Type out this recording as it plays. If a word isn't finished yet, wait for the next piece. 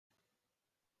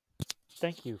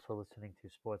Thank you for listening to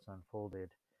Sports Unfolded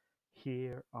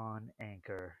here on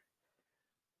Anchor.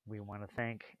 We want to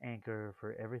thank Anchor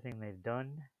for everything they've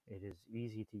done. It is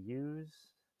easy to use,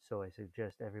 so I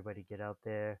suggest everybody get out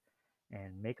there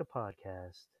and make a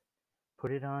podcast,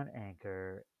 put it on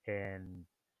Anchor, and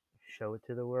show it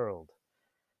to the world.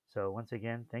 So, once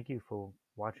again, thank you for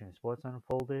watching Sports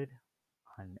Unfolded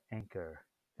on Anchor.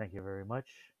 Thank you very much.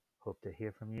 Hope to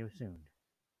hear from you soon.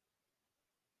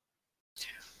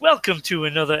 Welcome to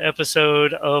another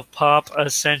episode of Pop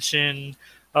Ascension.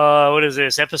 What is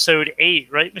this? Episode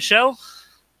 8, right, Michelle?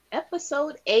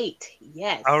 Episode 8,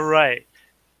 yes. All right.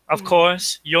 Of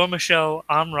course, you're Michelle,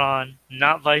 I'm Ron,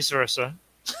 not vice versa.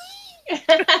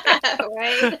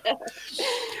 Right?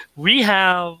 We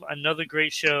have another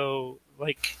great show.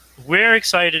 We're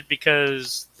excited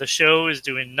because the show is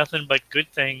doing nothing but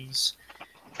good things.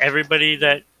 Everybody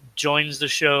that joins the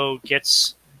show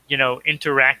gets,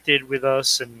 interacted with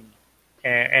us, and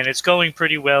it's going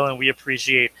pretty well, and we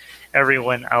appreciate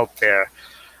everyone out there.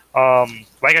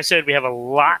 Like I said, we have a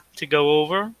lot to go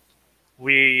over.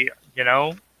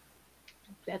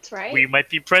 That's right. We might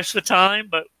be pressed for time,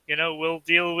 but, we'll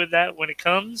deal with that when it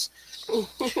comes.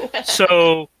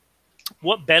 So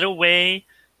what better way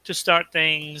to start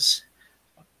things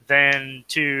than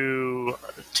to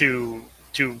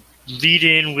lead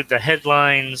in with the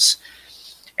headlines?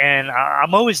 And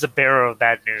I'm always the bearer of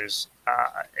bad news.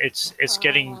 It's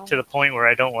getting to the point where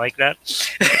I don't like that.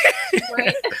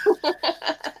 Right.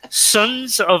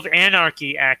 Sons of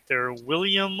Anarchy actor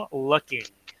William Lucking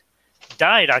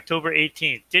died October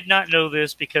 18th. Did not know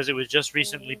this because it was just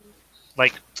recently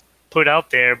put out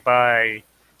there by,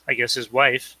 I guess, his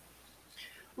wife.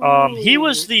 He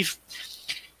was the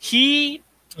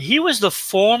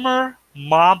former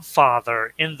mob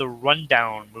father in the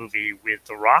Rundown movie with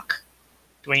The Rock,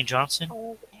 Dwayne Johnson.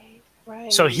 Okay,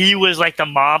 right. So he was like the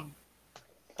mob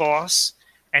boss,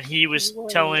 and he was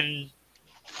telling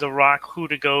The Rock who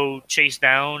to go chase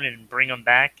down and bring him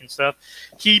back and stuff.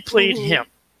 He played him.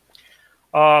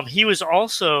 He was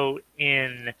also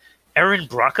in Erin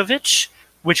Brockovich,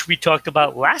 which we talked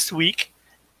about last week,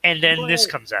 and then this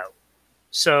comes out.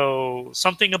 So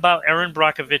something about Erin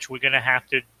Brockovich, we're going to have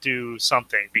to do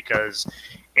something because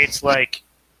it's like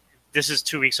this is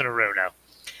 2 weeks in a row now.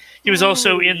 He was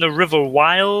also in The River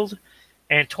Wild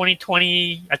and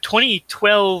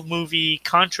 2012 movie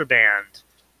Contraband.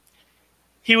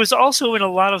 He was also in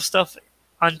a lot of stuff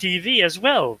on TV as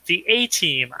well. The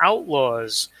A-Team,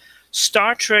 Outlaws,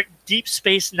 Star Trek Deep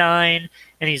Space Nine,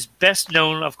 and he's best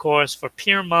known, of course, for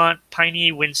Piermont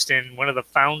Piney Winston, one of the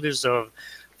founders of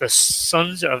the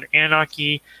Sons of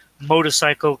Anarchy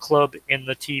Motorcycle Club in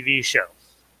the TV show.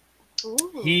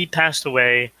 Ooh. He passed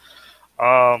away.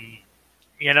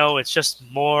 It's just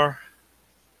more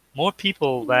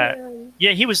people that...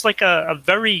 Yeah, he was like a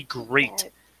very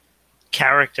great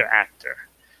character actor.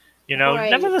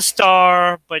 Never the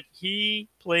star, but he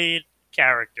played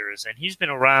characters, and he's been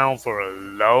around for a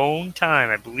long time.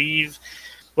 I believe,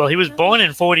 well, he was born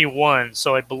in 41,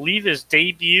 so I believe his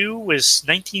debut was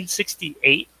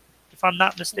 1968, if I'm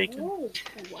not mistaken. Oh,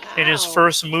 wow. In his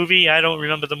first movie. I don't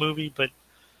remember the movie, but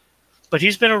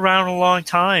he's been around a long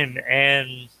time,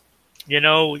 and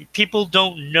people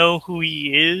don't know who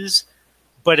he is,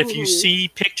 but if you see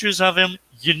pictures of him,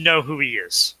 you know who he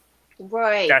is.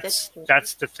 Right. That's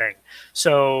the thing.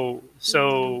 So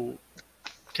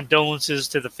condolences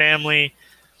to the family.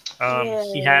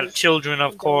 He had children,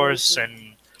 of course,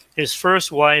 and his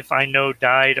first wife, I know,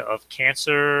 died of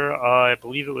cancer. I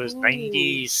believe it was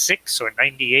 96 or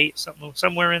 98,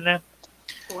 somewhere in there.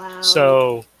 Wow.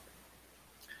 So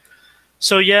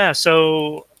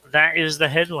that is the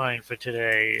headline for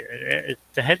today.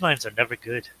 The headlines are never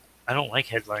good. I don't like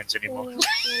headlines anymore.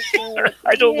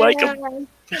 I don't like them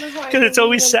because it's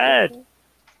always sad.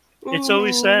 It's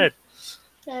always sad.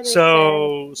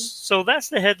 So that's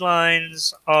the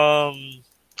headlines.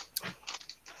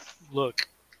 Look,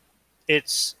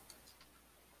 it's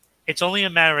only a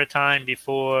matter of time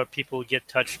before people get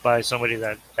touched by somebody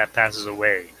that passes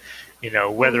away.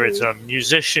 Whether it's a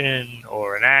musician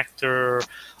or an actor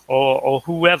or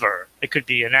whoever. It could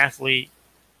be an athlete.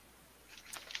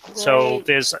 Right. So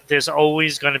there's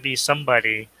always going to be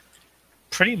somebody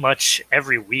pretty much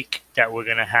every week that we're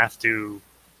going to have to,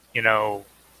 that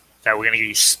we're going to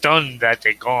be stunned that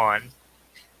they're gone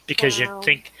because you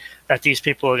think that these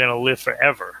people are going to live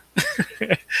forever.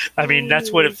 I mean,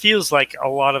 that's what it feels like a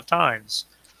lot of times.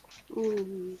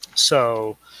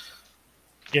 So,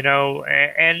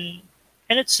 and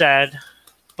it's sad,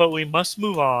 but we must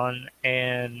move on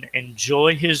and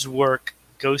enjoy his work.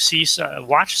 Go binge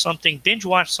watch something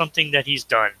that he's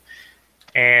done.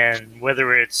 and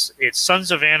whether it's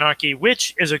Sons of Anarchy,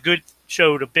 which is a good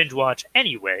show to binge watch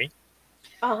anyway,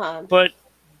 Uh-huh. but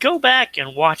go back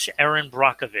and watch Erin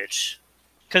Brockovich,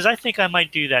 because I think I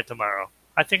might do that tomorrow.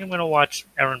 I think I'm going to watch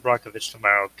Erin Brockovich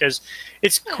tomorrow because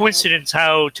it's Oh, coincidence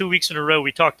how 2 weeks in a row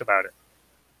we talked about it.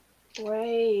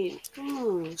 right.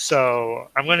 Hmm. So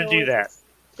I'm going to do that.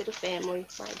 Condolences to the family.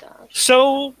 My gosh.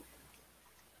 So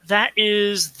that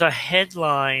is the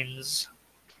headlines,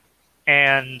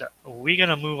 and we're going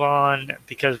to move on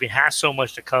because we have so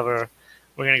much to cover.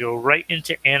 We're going to go right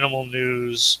into animal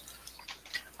news.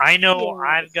 I know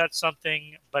I've Yes. got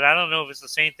something, but I don't know if it's the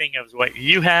same thing as what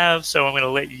you have, so I'm going to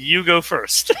let you go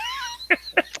first.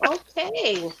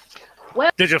 Okay.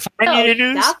 Well, Did you find your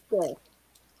news? doctor.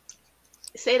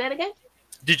 Say that again?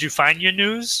 Did you find your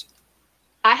news?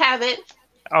 I have it.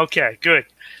 Okay, good.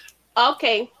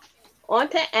 Okay. On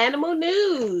to animal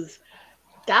news.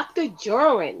 Dr.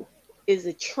 Joran is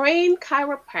a trained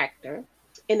chiropractor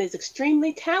and is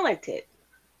extremely talented,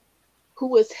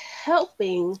 who is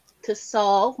helping to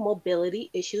solve mobility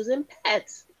issues in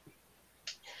pets.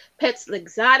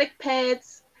 Exotic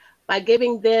pets, by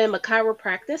giving them a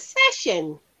chiropractic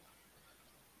session.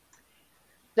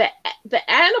 The,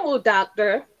 the animal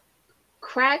doctor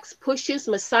cracks, pushes,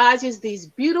 massages these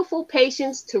beautiful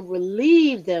patients to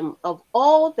relieve them of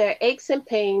all their aches and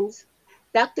pains.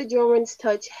 Dr. Joran's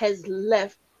touch has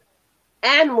left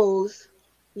animals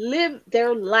live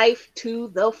their life to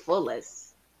the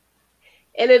fullest.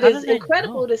 And it How do is they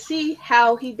incredible know? to see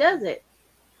how he does it.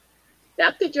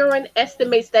 Dr. Joran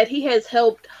estimates that he has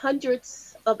helped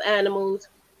hundreds of animals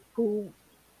who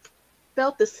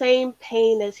felt the same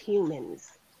pain as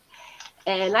humans.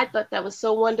 And I thought that was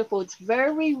so wonderful. It's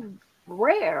very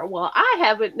rare. Well, I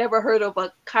haven't never heard of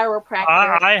a chiropractor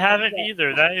I like haven't that.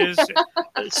 either. That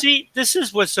is, see, this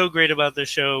is what's so great about the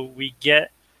show. We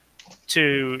get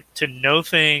to know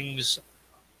things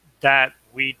that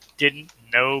we didn't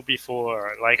know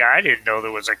before. Like I didn't know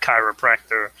there was a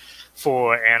chiropractor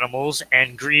for animals.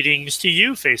 And greetings to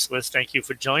you, Faceless. Thank you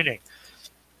for joining.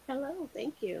 Hello,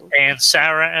 thank you. And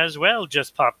Sarah as well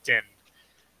just popped in.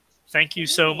 Thank you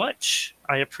so Yeah. much.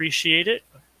 I appreciate it.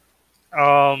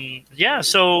 Yeah.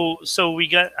 Mm. So we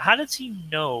got. How does he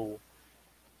know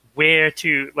where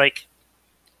to like?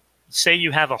 Say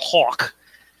you have a hawk.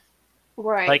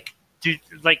 Right. Like, do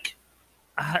like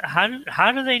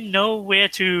how do they know where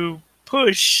to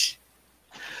push?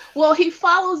 Well, he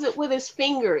follows it with his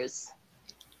fingers,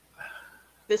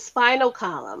 the spinal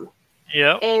column.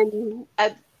 Yep. And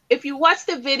if you watch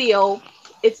the video,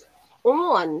 it's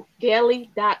on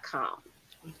daily.com.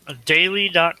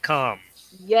 Daily.com.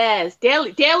 Yes,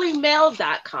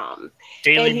 dailymail.com.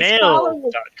 And he's following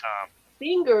his Dailymail.com.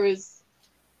 fingers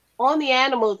on the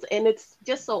animals, and it's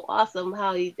just so awesome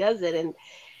how he does it.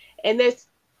 And there's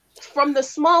from the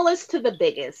smallest to the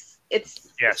biggest. It's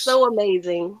Yes. so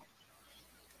amazing.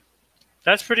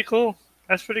 That's pretty cool.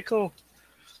 That's pretty cool.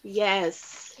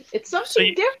 Yes. It's So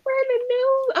something different and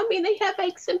new. I mean, they have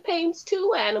aches and pains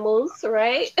too, animals,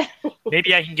 right?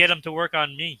 maybe I can get them to work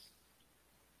on me.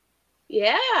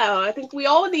 Yeah, I think we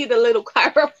all need a little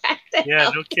chiropractic Yeah,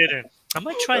 help, no kidding. I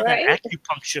might try that right?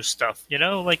 acupuncture stuff,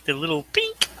 like the little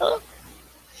pink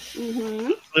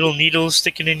Mm-hmm. little needles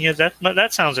sticking in you.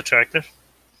 That sounds attractive.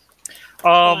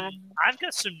 Wow. I've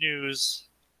got some news,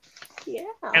 Yeah.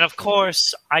 and of Okay.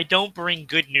 course, I don't bring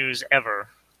good news ever.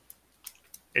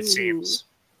 It Mm-hmm. seems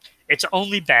it's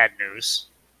only bad news.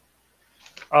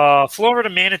 Florida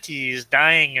manatees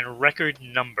dying in record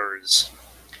numbers.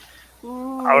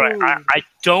 All right, Mm. I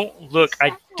don't look.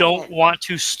 I don't Sad. want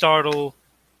to startle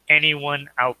anyone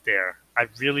out there. I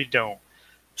really don't.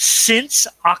 Since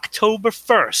October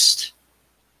First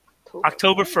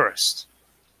 1st,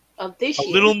 of this year.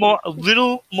 a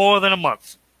little more than a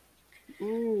month.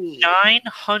 Mm.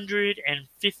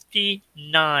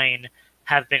 959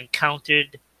 have been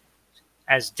counted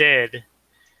as dead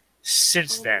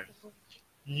since Oh my then. God. Whoa.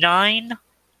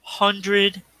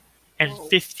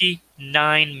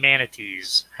 959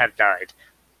 manatees have died.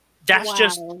 That's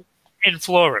just Wow. in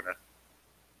Florida.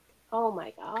 Oh my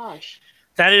gosh.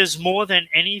 That is more than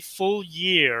any full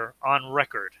year on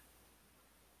record.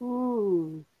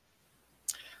 Mm.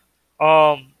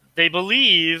 They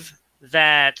believe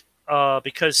that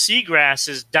because seagrass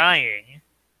is dying,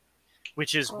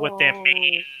 which is what their Oh.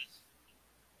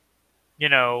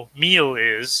 meal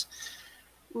is,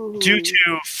 due Mm.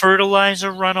 to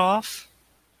fertilizer runoff,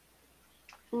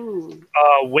 Mm.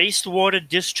 wastewater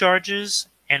discharges,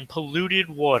 and polluted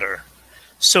water.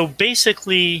 So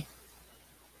basically,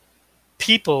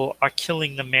 people are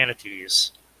killing the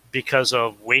manatees because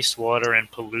of wastewater and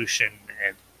pollution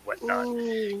and whatnot,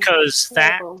 Mm, because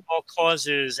that terrible. all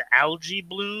causes algae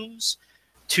blooms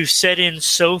to set in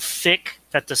so thick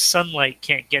that the sunlight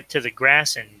can't get to the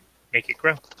grass and make it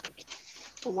grow.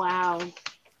 Wow.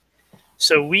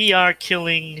 So we are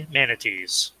killing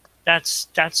manatees. That's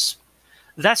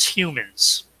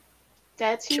humans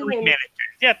That's killing human. manatees.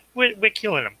 Yeah, we're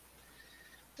killing them.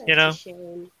 You That's a know,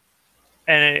 shame.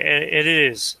 and it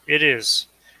is.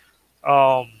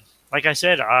 Um, like I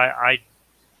said, I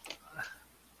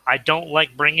don't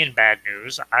like bringing bad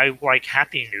news. I like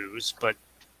happy news, but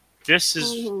this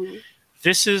is Hmm.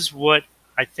 this is what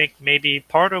I think maybe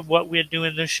part of what we're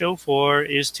doing this show for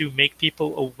is to make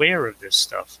people aware of this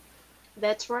stuff.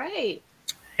 That's right.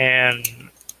 And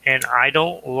I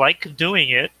don't like doing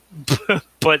it,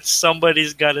 but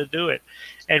somebody's got to do it.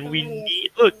 And we Somebody has to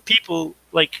need do look people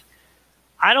like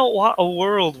I don't want a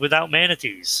world without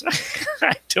manatees.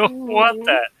 I it. don't want Hmm.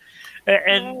 that.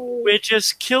 And Right. we're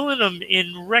just killing them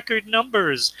in record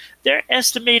numbers. They're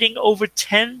estimating over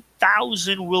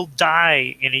 10,000 will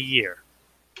die in a year.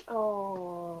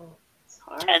 Oh, it's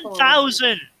horrible.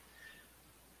 10,000.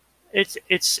 It's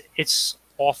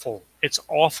awful. It's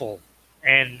awful,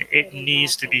 and it It is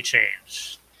needs to be awful.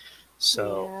 changed.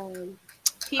 So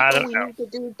Yeah. I People, don't we know. need to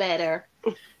do better.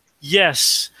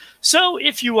 Yes. So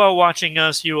if you are watching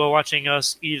us, you are watching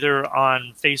us either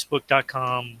on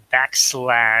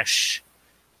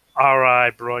Facebook.com/RI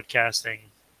Broadcasting.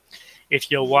 If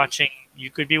you're watching, you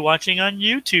could be watching on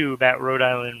YouTube at Rhode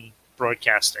Island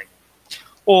Broadcasting.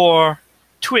 Or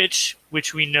Twitch,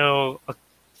 which we know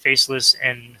Faceless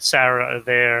and Sarah are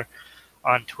there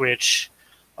on Twitch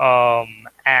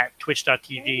at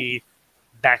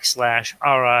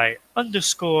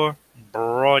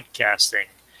twitch.tv/RI_broadcasting.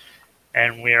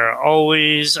 And we are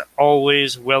always,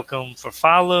 always welcome for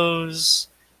follows,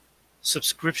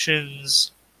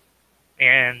 subscriptions,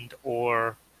 and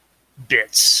or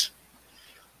bits.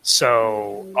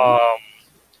 So Mhm.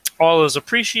 all is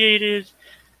appreciated.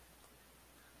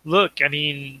 Look, I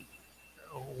mean,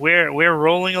 we're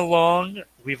rolling along.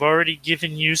 We've already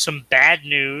given you some bad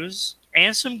news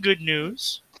and some good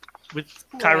news with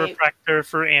Right. chiropractor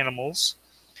for animals.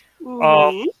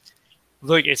 Um, Hmm.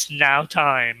 look, it's now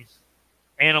time.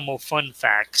 Animal fun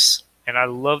facts, and I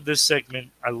love this segment.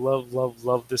 I love, love,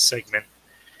 love this segment.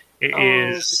 It Oh,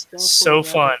 is definitely so love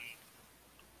fun.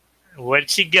 it.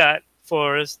 What you got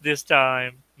for us this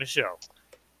time, Michelle?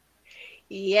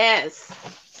 Yes.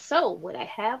 So, what I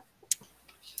have,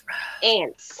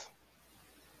 ants.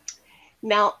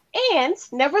 Now,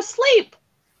 ants never sleep.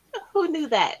 Who knew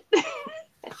that?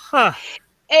 Huh?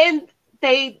 And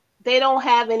they don't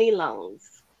have any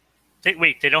lungs.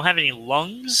 Wait, they don't have any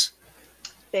lungs?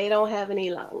 They don't have any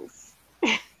lungs.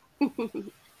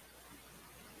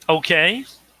 Okay.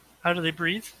 How do they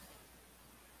breathe?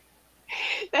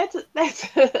 That's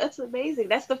amazing.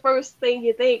 That's the first thing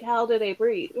you think. How do they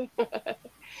breathe?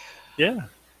 Yeah.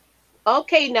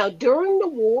 Okay, now during the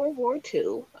World War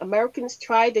II, Americans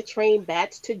tried to train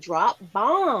bats to drop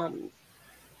bombs.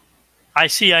 I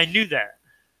see. I knew that.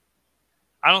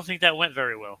 I don't think that went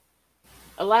very well.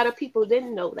 A lot of people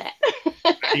didn't know that.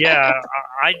 Yeah,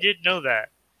 I did know that.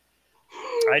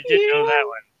 I did know Yeah, that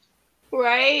one.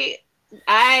 right.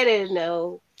 I didn't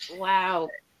know. Wow.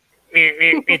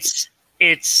 It's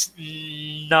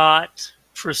not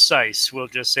precise. We'll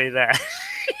just say that.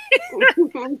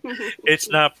 It's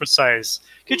not precise.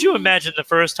 Could you imagine the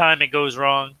first time it goes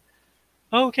wrong?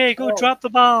 Okay, go Oh. drop the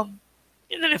bomb,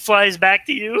 and then it flies back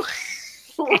to you.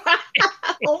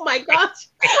 Oh my gosh.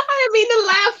 I didn't mean to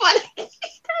laugh on it. That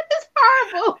is I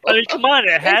horrible. mean, come on,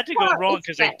 it It's had to go wrong it's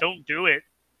because they sad. don't do it.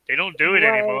 They don't do it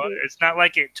anymore. Right. It's not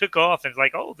like it took off and it's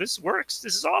like, oh, this works.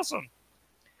 This is awesome.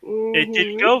 It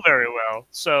didn't Hmm. go very well.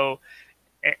 So,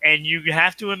 and you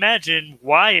have to imagine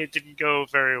why it didn't go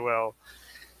very well.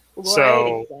 Right,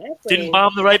 So, didn't exactly.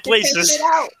 bomb the right After testing places. it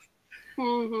out.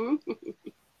 Hmm.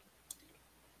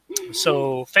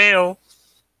 So, fail.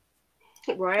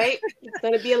 Right? It's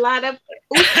going to be a lot of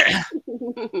oops.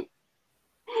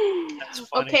 That's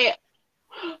funny. Okay,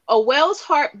 a whale's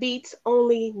heart beats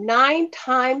only 9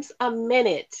 times a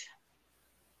minute.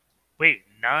 Wait,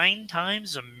 9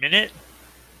 times a minute?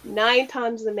 9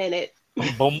 times a minute.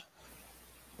 Boom, boom,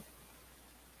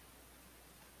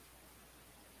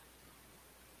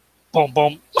 boom,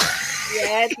 boom.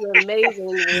 That's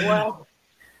amazing. Wow.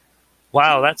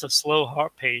 Wow, that's a slow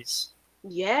heart pace.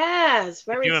 Yes,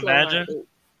 Can very you slow imagine? heartbeat.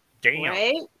 Damn.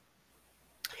 Right?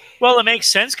 Well, it makes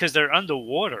sense because they're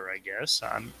underwater, I guess.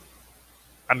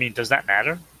 I mean, does that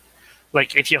matter?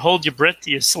 Like, if you hold your breath,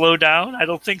 do you slow down? I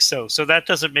don't think so. So that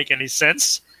doesn't make any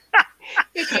sense.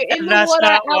 If you're in And the that's water,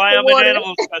 not out why the I'm an water.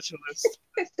 animal specialist.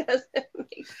 It doesn't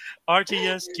make.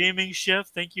 RTS Gaming Chef,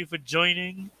 thank you for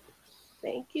joining.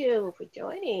 Thank you for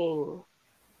joining.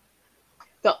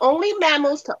 The only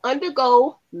mammals to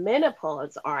undergo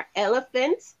menopause are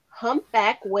elephants,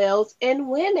 humpback whales, and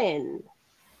women.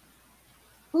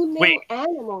 Who Wait, knew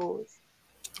animals?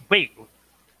 wait,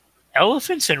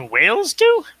 elephants and whales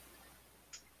do?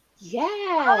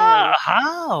 Yes.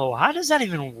 How? How does that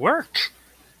even work?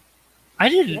 I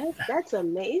didn't. Yes, that's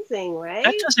amazing,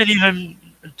 That right? doesn't even.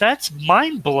 That's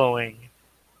mind blowing.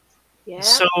 Yeah,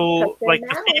 because So, they're like, the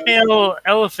mammals. female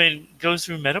elephant goes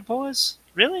through menopause?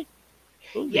 Really?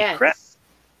 Holy crap. Yes,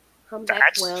 humpback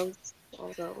That's. whales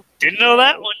also. Didn't know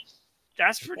that Yes. one.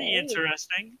 That's pretty Okay.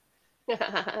 interesting.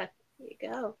 There you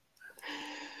go.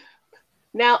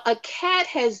 Now, a cat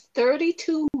has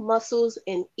 32 muscles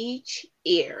in each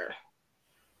ear.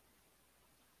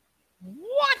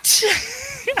 What?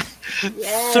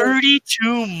 Yes,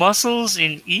 32 muscles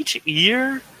in each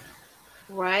ear? Is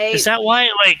right. that why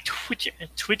it, like,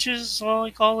 twitches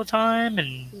like all the time?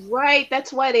 And Right.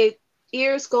 That's why their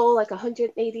ears go like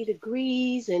 180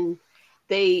 degrees and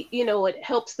it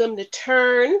helps them to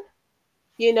turn.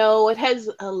 It has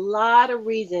a lot of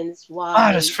reasons oh,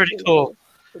 that's why, pretty cool.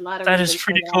 a lot of That is reasons for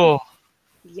pretty that. cool.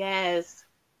 Yes.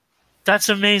 That's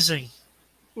amazing.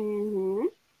 Hmm.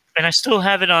 And I still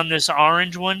have it on this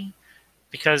orange one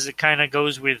because it kind of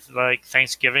goes with like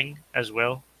Thanksgiving as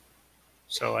well.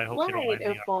 So I hope you don't Right. mind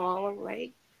Or me. fall,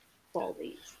 right? Fall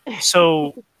leaves.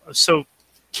 So, so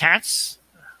cats.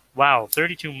 Wow,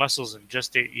 32 muscles in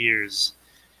just 8 years.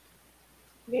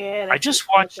 Yeah, I that's just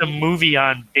watched a impressive. movie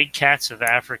on big cats of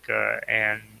Africa,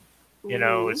 and Hmm.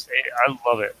 I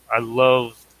love it. I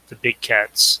love the big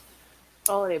cats.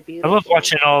 Oh, they're I love beautiful.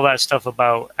 watching all that stuff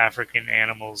about African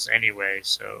animals anyway,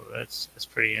 so that's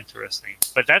pretty interesting.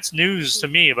 But that's news to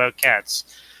me about cats.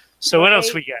 So what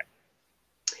else Right. we got?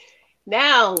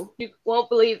 Now, you won't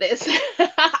believe this.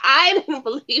 I didn't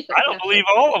believe I it don't at believe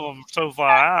first. all of them so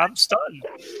far. I'm stunned.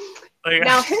 Like,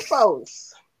 Now,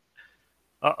 hippos.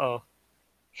 uh oh.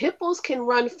 Hippos can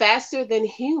run faster than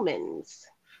humans.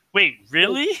 Wait, They-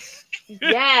 really?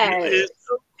 Really? Yes. It's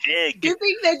so big. You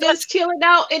think they're That's just chilling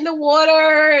out in the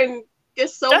water and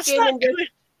just that's soaking not and just good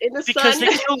in the because sun?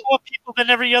 they kill more people than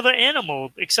every other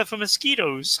animal except for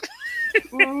mosquitoes.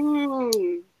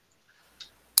 Mm,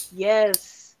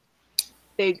 yes.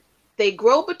 They they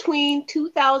grow between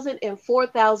 2,000 and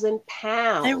 4,000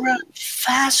 They run pounds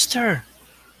faster.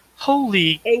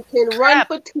 Holy and can run crap.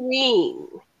 between.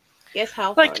 Guess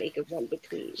how far Like, they can run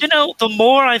between. the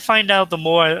more I find out, the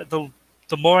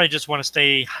more I just want to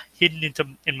stay hidden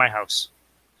in my house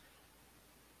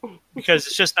because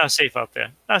it's just not safe out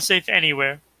there. Not safe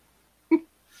anywhere.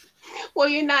 Well,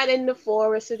 you're not in the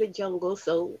forest or the jungle,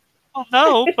 so Well,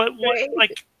 no, but what right.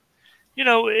 like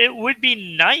it would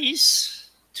be nice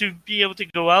to be able to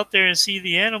go out there and see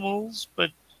the animals, but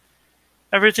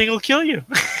everything will kill you.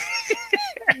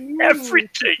 Mm,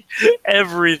 Everything,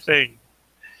 everything.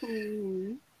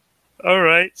 mm. All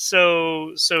right,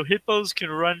 so hippos can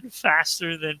run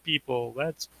faster than people.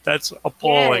 That's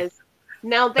appalling. Yes.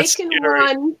 Now they That's can scary.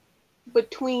 run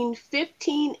between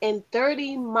 15 and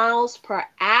 30 miles per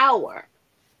hour.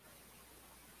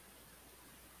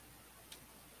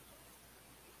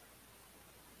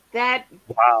 That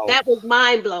Wow, that was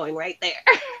mind blowing right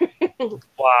there. Of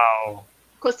wow.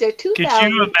 course, they're Could you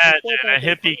 2,000 and imagine a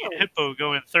 4,000 pounds. hippo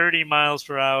going 30 miles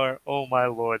per hour? Oh my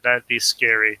lord, that'd be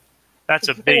scary. That's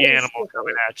a big Very animal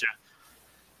coming scary. at you.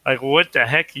 Like, what the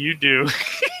heck you do?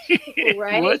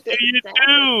 Right? What do you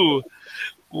do?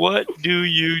 What do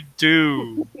you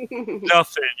do? Exactly.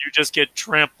 Nothing. You just get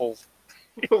trampled.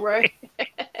 Right.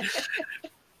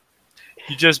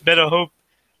 You just better hope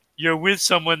you're with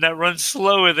someone that runs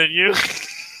slower than you.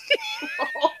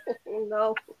 Oh,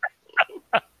 no.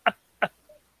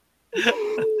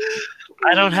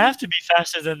 I don't have to be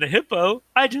faster than the hippo.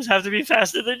 I just have to be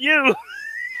faster than you.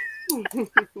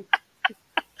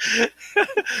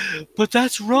 But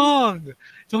that's wrong.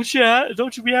 Don't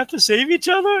we have to save each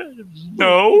other?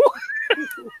 No.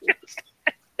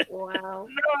 Wow.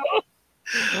 No.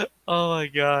 Oh my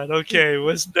god. Okay,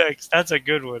 what's next? That's a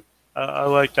good one. I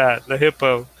like that. The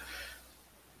hippo.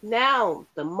 Now,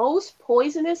 the most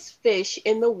poisonous fish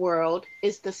in the world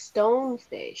is the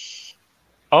stonefish.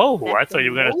 Oh, That's I the thought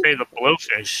you were going to most. say the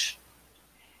blowfish.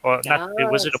 Or not,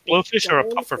 was it a Yes, the blowfish or a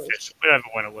stonefish. pufferfish? Whatever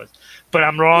one it was. But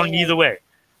I'm wrong Yes, either way.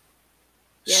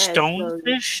 yes,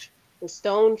 Stonefish? the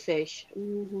stonefish.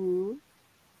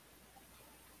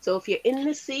 So if you're in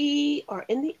the sea or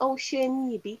in the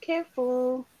ocean, you be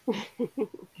careful.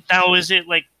 Now, is it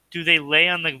like, do they lay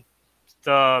on the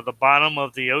the bottom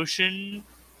of the ocean,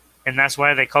 and that's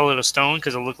why they call it a stone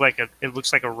because it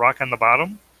looks like a rock on the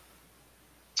bottom.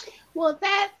 Well,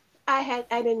 that I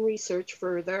didn't research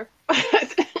further,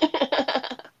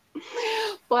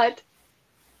 but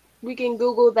we can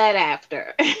Google that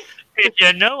after. If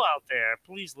you know out there,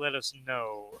 please let us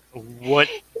know what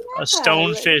a Yeah, let us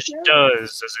stonefish know.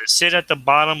 does. Does it sit at the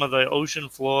bottom of the ocean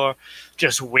floor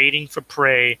just waiting for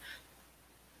prey,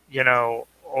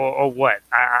 or what?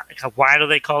 Why do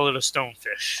they call it a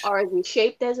stonefish? Or is it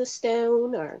shaped as a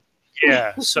stone? Or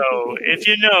Yeah, so if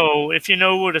you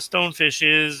know what a stonefish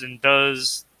is and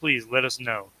does, please let us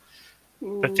know.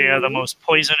 But they are the Mhm. most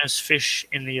poisonous fish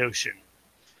in the ocean.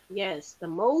 Yes, the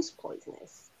most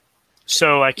poisonous.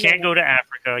 So I can't Yeah. go to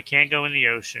Africa. I can't go in the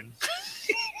ocean.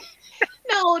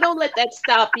 No, don't let that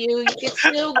stop you. You can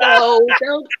still go.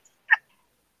 Don't.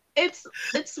 It's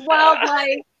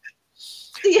wildlife.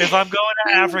 If I'm going to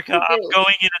Things Africa, to I'm do.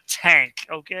 going in a tank,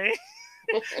 okay?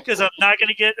 Because I'm not going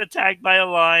to get attacked by a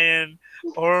lion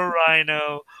or a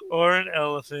rhino or an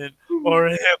elephant or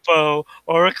a hippo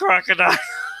or a crocodile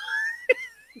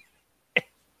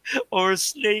or a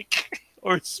snake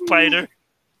or a spider.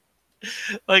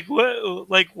 Like what?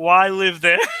 Like why live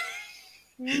there?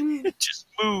 Just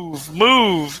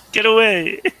move, get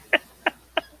away.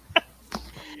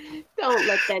 Don't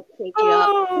let that take you up.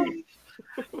 Oh,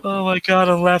 oh my god,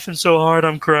 I'm laughing so hard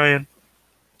I'm crying.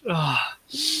 Ah.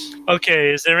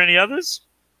 Okay, is there any others?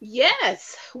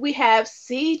 Yes, we have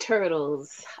sea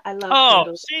turtles. I love Oh,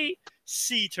 turtles. see,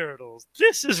 sea turtles.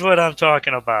 This is what I'm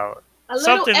talking about. A little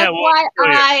Something that won't kill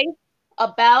you. FYI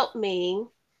about me,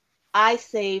 I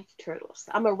save turtles.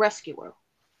 I'm a rescuer.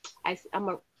 I'm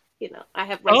a, I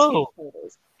have rescued Oh,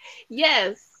 turtles.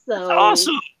 Yes, that's so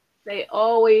awesome. they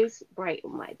always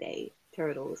brighten my day,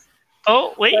 turtles. Oh,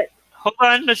 But wait. Hold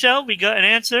on, Michelle. We got an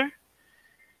answer.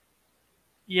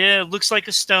 Yeah, it looks like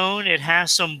a stone. It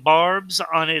has some barbs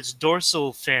on its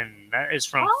dorsal fin. That is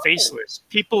from oh, Faceless.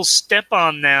 People step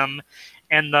on them,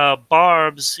 and the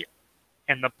barbs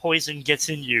and the poison gets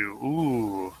in you.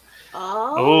 Ooh.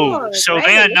 Oh, oh, so great,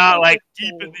 they are not like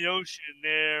deep in interesting. the ocean.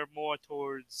 They're more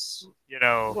towards, where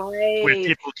Right.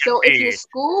 people can So if you're be.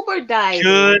 scuba diving,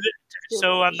 Good.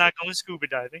 So I'm sure. not going scuba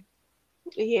diving.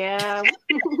 Yeah.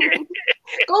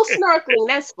 Go snorkeling.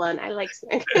 That's fun. I like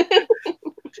snorkeling.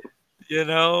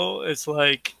 It's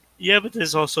like, yeah, but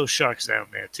there's also sharks down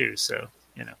there too. So.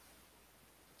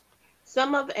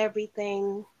 Some of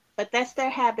everything, but that's their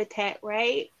habitat,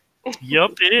 right?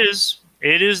 Yup, it is.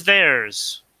 It is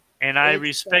theirs. And I It's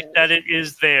respect that it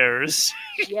is theirs.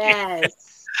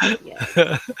 yes,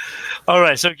 yes. All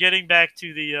right, so getting back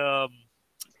to the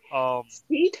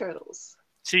Sea turtles.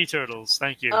 sea turtles.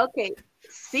 Thank you. Okay,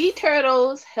 sea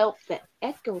turtles help the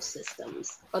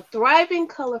ecosystems, a thriving,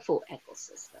 colorful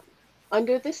ecosystem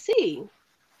under the sea.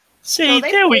 So See,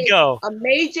 they there we play go. a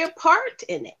major part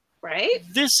in it, right?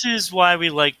 This is why we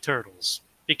like turtles.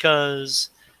 Because,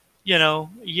 you're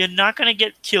not going to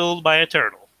get killed by a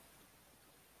turtle.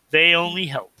 They only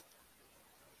help.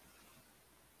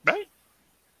 Right?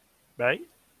 Right?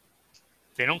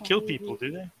 They don't kill people, Mhm.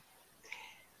 do they?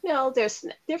 No, there's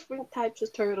different types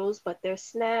of turtles, but they're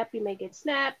snap. You may get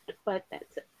snapped, but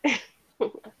that's it.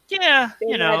 Yeah,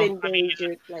 They're not I mean,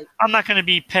 endangered. Like, I'm not going to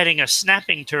be petting a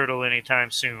snapping turtle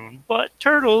anytime soon, but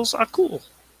turtles are cool.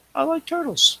 I like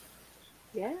turtles.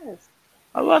 yes.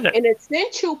 I love it. An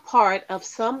essential part of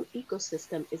some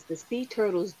ecosystem is the sea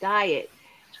turtle's diet.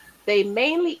 They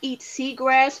mainly eat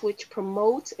seagrass, which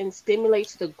promotes and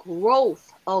stimulates the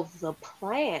growth of the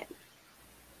plant.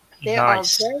 There are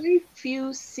Nice. very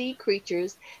few sea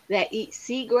creatures that eat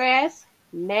seagrass,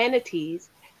 manatees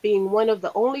being one of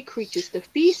the only creatures to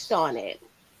feast on it.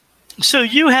 So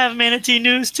you have manatee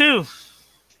news too.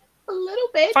 A little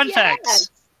bit, Fun yes.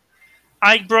 facts.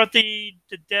 I brought the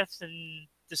death and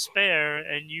despair,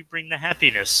 and you bring the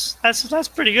happiness. That's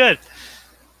pretty good.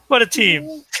 What a team.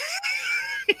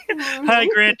 Mhm. Hi, Mhm.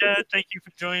 Granddad. Thank you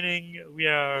for joining. We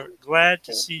are glad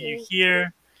to see you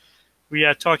here. We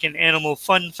are talking animal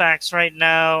fun facts right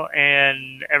now,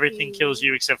 and everything kills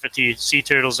you except for sea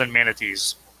turtles and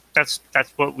manatees. That's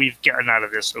what we've gotten out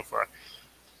of this so far.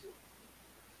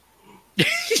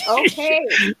 Okay.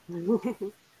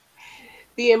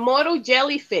 The immortal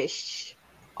jellyfish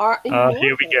are Here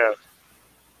we immortal. go.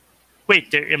 Wait,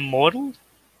 they're immortal?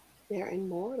 They're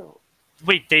immortal.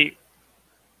 Wait, they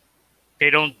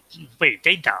don't. Wait,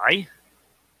 they die?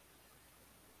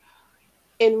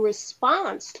 In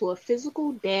response to a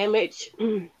physical damage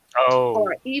Oh,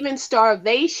 or even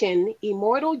starvation,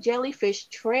 immortal jellyfish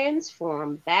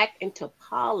transform back into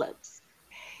polyps,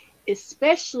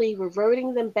 especially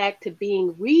reverting them back to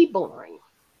being reborn.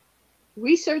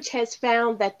 Research has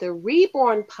found that the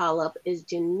reborn polyp is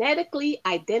genetically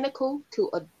identical to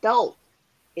adult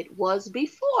it was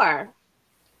before.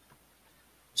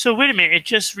 So wait a minute. It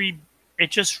just re,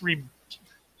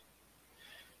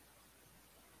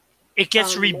 it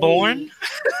gets reborn. Amazing.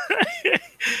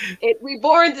 It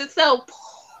reborns itself.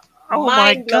 Oh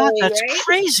my Mind God, blowing, that's right?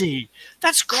 crazy.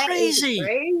 That's That is crazy.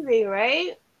 crazy,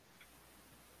 right?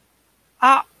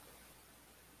 Uh,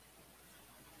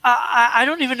 I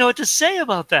don't even know what to say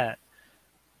about that.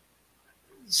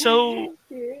 So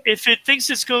if it thinks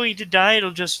it's going to die,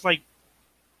 it'll just like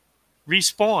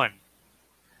respawn.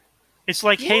 It's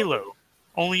like Yeah, Halo,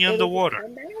 only it'll just underwater.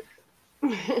 come back.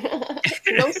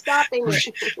 No stopping it.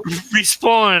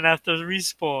 Respawn after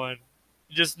respawn.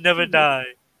 You just never die.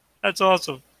 That's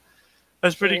awesome.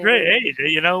 That's pretty great. Yeah.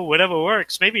 Hey, whatever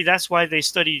works. Maybe that's why they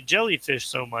study jellyfish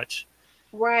so much.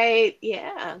 Right,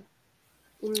 yeah.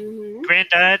 Hmm.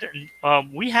 Granddad,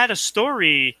 we had a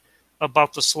story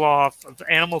about the sloth,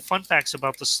 animal fun facts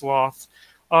about the sloth,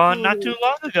 not Hmm. too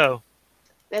long ago.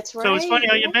 That's So it's right, funny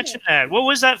how you yeah. mentioned that. What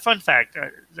was that fun fact?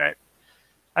 That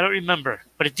I don't remember,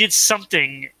 but it did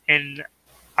something, and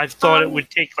I thought it Um, would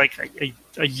take like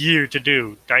a year to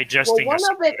do well, digesting or one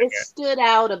of something it like is that. stood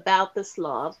out about the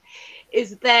sloth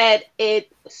is that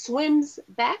it swims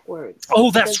backwards.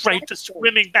 Oh, It does that's right. The backspin.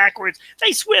 swimming backwards.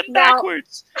 They swim Now,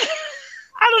 backwards.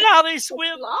 I don't know how they the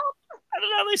swim. sloth, I don't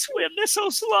know how they swim. They're so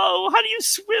slow. How do you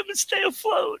swim and stay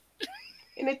afloat?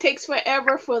 and it takes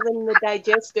forever for them to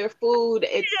digest their food.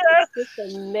 Yeah. It's just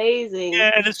amazing.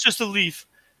 Yeah, and it's just a leaf.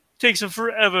 Takes them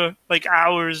forever, like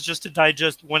hours, just to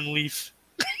digest one leaf.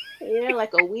 Yeah,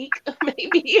 like a week,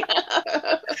 maybe.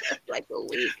 Like a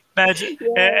week. Imagine,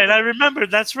 Yeah, and I remember.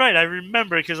 That's right. I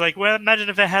remember because, like, well, imagine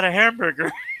if I had a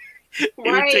hamburger,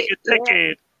 it would take right. a Yeah.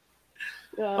 decade.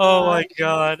 Oh Uh, my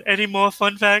god! Any more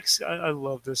fun facts? I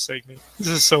love this segment. This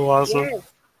is so awesome.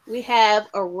 yes. We have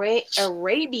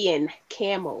Arabian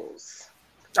camels.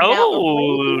 Now,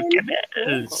 Oh, Arabian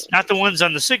camels. camels, Not the ones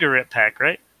on the cigarette pack,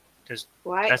 right? Because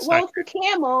right? that's not Well, it's a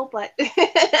camel, but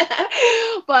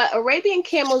but Arabian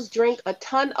camels drink a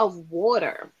ton of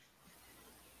water.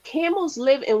 Camels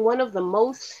live in one of the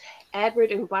most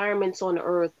arid environments on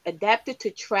Earth, adapted to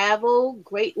travel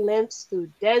great lengths through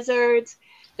deserts.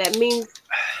 That means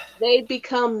they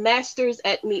become masters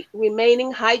at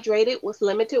remaining hydrated with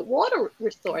limited water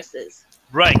resources.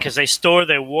 right. Because they store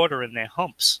their water in their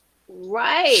humps.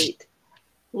 Right.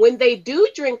 When they do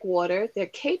drink water, they're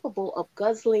capable of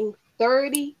guzzling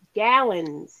 30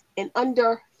 gallons in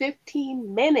under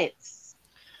 15 minutes.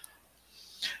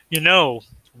 You know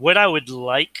what I would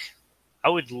like? I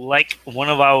would like one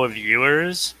of our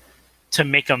viewers to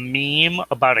make a meme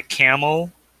about a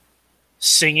camel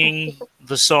singing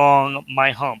the song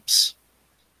 "My Humps."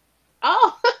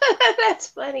 Oh, that's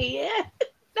funny. Yeah,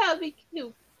 that would be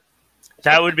cute.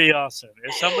 That would be awesome.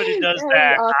 If somebody does That is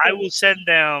that, I awesome. will send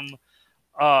them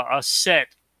a set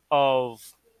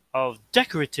of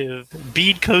decorative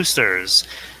bead coasters.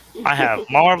 I have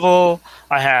Marvel.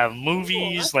 I have Oh,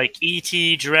 movies like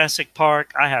E.T., Jurassic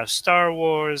Park. I have Star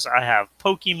Wars. I have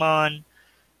Pokemon.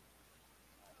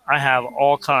 I have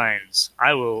all kinds.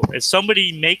 I will. If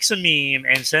somebody makes a meme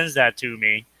and sends that to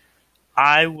me,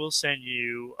 I will send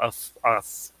you a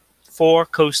four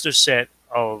coaster set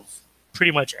of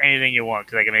pretty much anything you want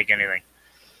because I can make anything.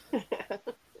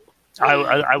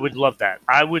 I would love that.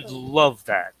 I would love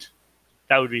that.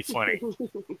 That would be funny.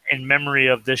 In memory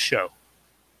of this show.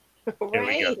 There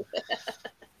we go. Right.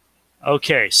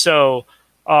 Okay, so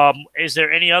is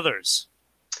there any others?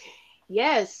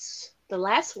 Yes, the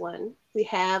last one we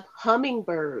have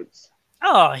hummingbirds.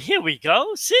 Oh, here we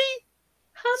go. See,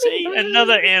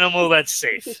 another Hummingbirds. animal that's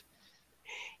safe.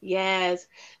 Yes,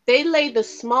 they lay the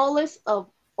smallest of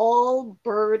all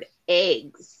bird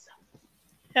eggs,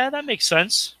 Yeah, that makes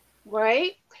sense.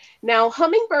 right? Now,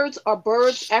 hummingbirds are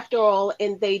birds after all,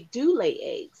 and they do lay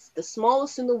eggs, the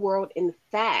smallest in the world, in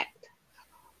fact.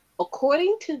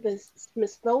 According to the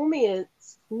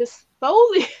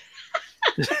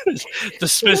The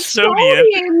Smithsonian.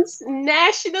 Smithsonian's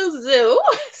National Zoo,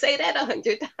 say that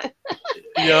 100 times.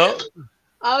 Yeah.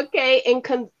 Okay, in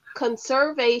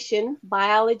Conservation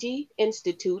Biology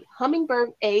Institute,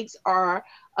 hummingbird eggs are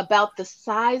about the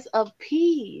size of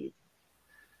peas.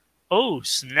 Oh,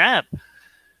 snap.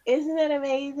 Isn't that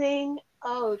amazing?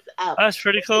 Oh, it's a That's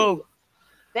pretty cool. pea.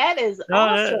 That is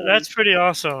No, awesome. that's pretty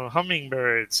awesome.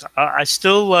 Hummingbirds. I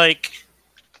still like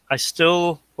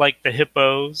the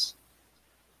hippos.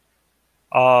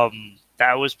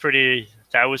 That was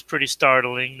pretty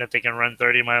startling that they can run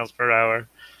 30 miles per hour.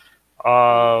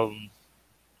 Um,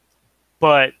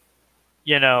 but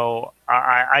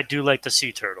I do like the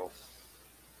sea turtle.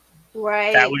 That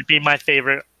Right. would be my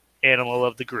favorite animal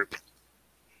of the group.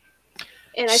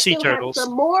 And I Sea still have turtles.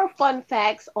 some more fun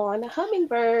facts on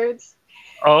hummingbirds.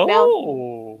 Now,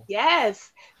 Oh,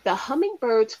 yes, the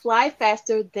hummingbirds fly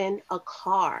faster than a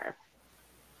car.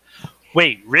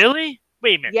 wait, really?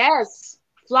 Wait a minute. Yes,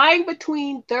 flying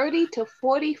between 30 to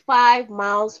 45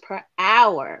 miles per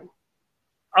hour.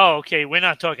 Oh, okay. We're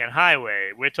not talking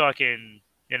highway. We're talking,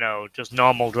 just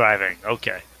normal driving.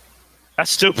 Okay.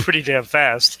 That's still pretty damn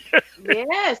fast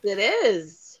Yes, it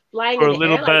is. Flying for in a the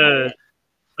little air like bird. that.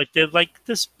 Like they're like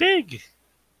this big.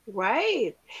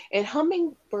 Right. And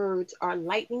hummingbirds are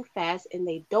lightning fast and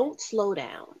they don't slow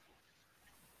down.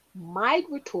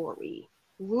 Migratory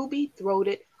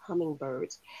ruby-throated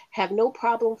hummingbirds have no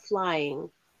problem flying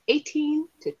 18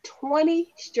 to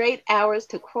 20 straight hours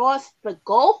to cross the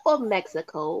Gulf of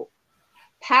Mexico,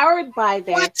 powered by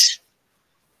What?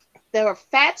 their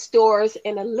fat stores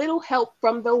and a little help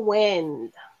from the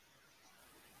wind.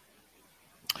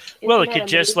 Well, Isn't it that could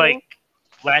just like amazing?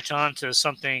 latch on to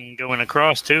something going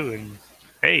across too, and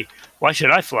hey, why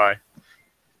should I fly?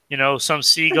 Some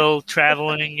seagull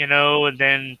traveling, and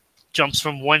then jumps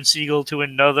from one seagull to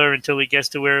another until he gets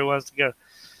to where he wants to go.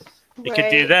 It could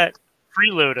do Right. that.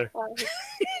 Freeloader.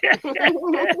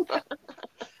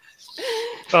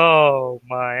 Oh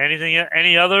my! Anything?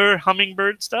 Any other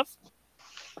hummingbird stuff?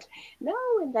 No,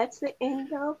 and that's the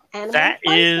end of animal That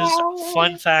fun is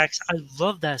fun facts. facts. I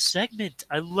love that segment.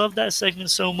 I love that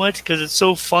segment so much because it's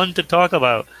so fun to talk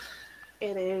about.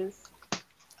 It is.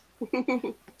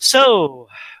 So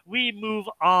we move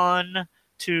on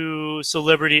to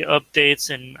celebrity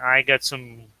updates, and I got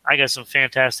some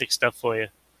fantastic stuff for you.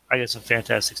 I got some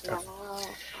fantastic stuff. Wow.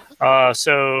 Awesome.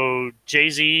 So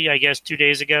Jay-Z, I guess 2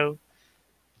 days ago,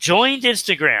 joined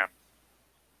Instagram.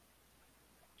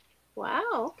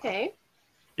 Wow. Okay.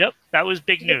 Yep, that was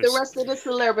big With the news. rest of the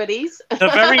celebrities. The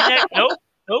very next, nope,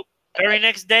 nope. Very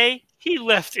next day, he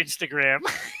left Instagram.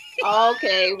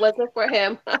 Okay, wasn't for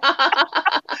him.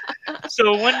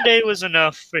 So one day was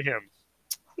enough for him.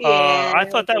 Yeah, I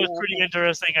that thought was that was pretty enough.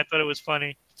 interesting. I thought it was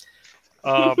funny.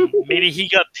 Maybe he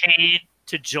got paid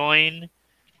to join.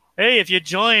 Hey, if you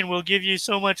join, we'll give you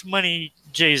so much money,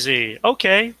 Jay Z.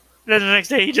 Okay. Then the next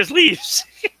day he just leaves.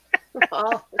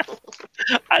 Oh.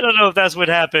 I don't know if that's what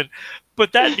happened,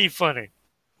 but that'd be funny.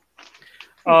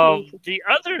 The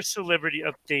other celebrity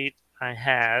update I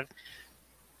have,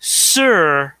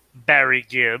 Sir Barry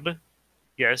Gibb.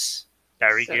 Yes,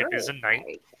 Barry Sir. Gibb is a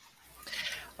knight.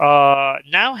 Right.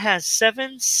 Now has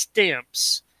 7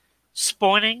 stamps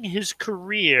spawning his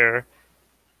career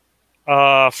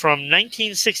from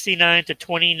 1969 to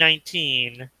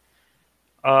 2019,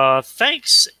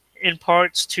 thanks in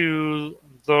parts to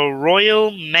the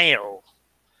Royal Mail.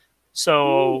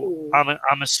 So Ooh.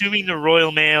 I'm assuming the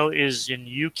Royal Mail is in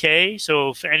UK. So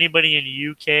if anybody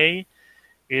in UK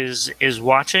is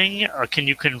watching, can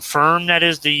you confirm that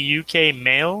is the UK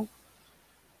Mail?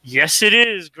 Yes, it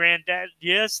is, Granddad.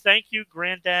 Yes, thank you,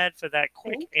 Granddad, for that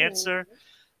quick Thank answer. you.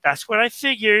 That's what I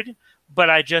figured, but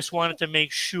I just wanted to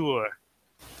make sure.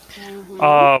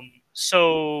 Mm-hmm.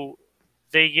 So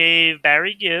they gave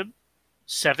Barry Gibb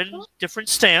 7 different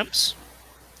stamps.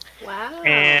 Wow.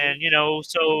 And,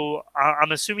 so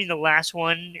I'm assuming the last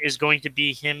one is going to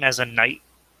be him as a knight.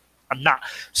 I'm not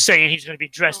saying he's going to be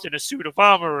dressed Oh, in a suit of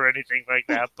armor or anything like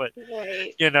that, but,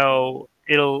 right.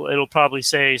 it'll probably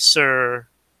say Sir,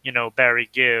 Barry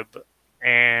Gibb.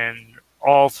 And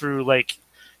all through, like,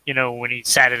 when he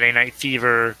Saturday Night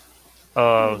Fever,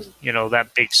 Mhm.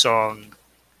 that big song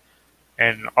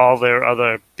and all their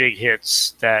other big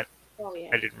hits that Oh, yeah.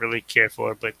 I didn't really care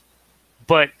for,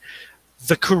 but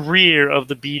the career of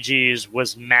the Bee Gees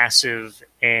was massive, Oh,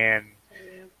 yeah.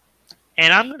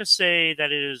 and I'm going to say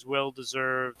that it is well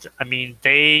deserved. I mean,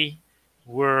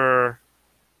 were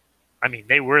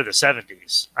they were the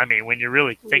 70s. I mean, when you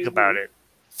really think about Mm-hmm. it,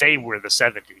 they were the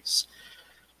 70s.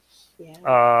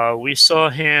 Yeah. We saw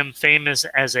him famous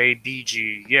as a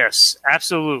BG. Yes,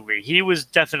 absolutely. He was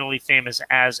definitely famous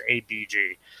as a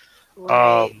BG.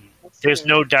 Right. Um, That's there's true.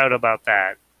 no doubt about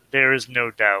that. There is no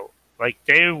doubt. Like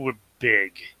they were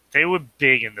big. They were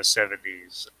big in the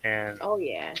 70s, and Oh,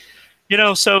 yeah.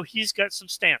 so he's got some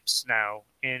stamps now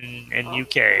in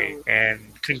UK. Awesome.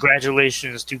 And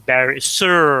congratulations to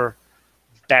Sir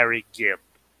Barry Gibb.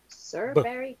 Sir B-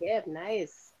 Barry Gibb.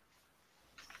 Nice.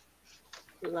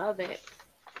 Love it.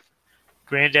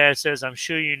 Granddad says, "I'm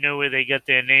sure you know where they get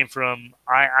their name from."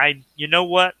 You know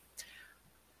what?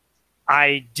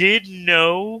 I did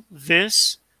know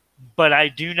this, but I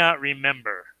do not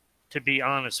remember. To be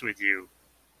honest with you,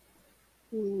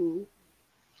 Mm-hmm.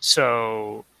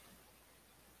 so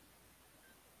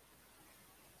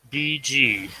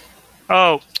BG.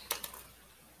 Oh,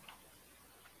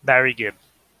 Barry Gibb,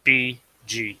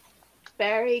 BG,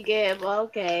 Barry Gibb.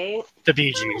 Okay. the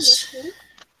Bee Oh, Gees.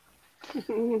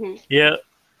 listen. Yeah,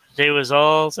 they was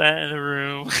all sat in a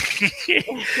room.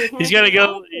 He's got to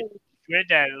go. Awesome.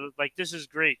 Granddad, like this is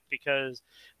great because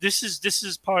this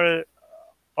is part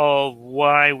of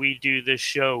why we do this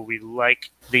show. We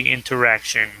like the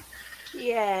interaction,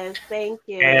 Yes, thank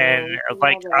and you.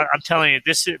 like Love it. I'm telling you,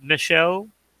 this Michelle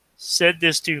said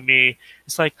this to me.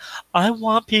 It's like I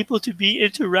want people to be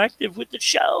interactive with the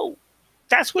show.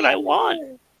 That's what I want.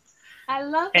 Yes, I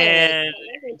love it. And I love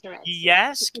ye interaction.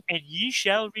 ask and ye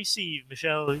shall receive,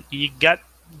 Michelle. You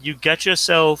got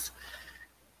yourself.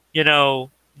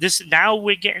 This now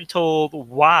we're getting told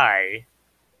why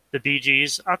the Bee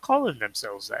Gees are calling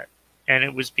themselves that. And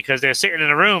it was because they're sitting in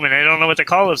a room and they don't know what to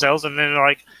call themselves, and then they're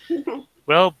like,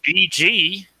 well,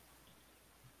 BG.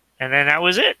 And then that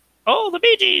was it. Oh, the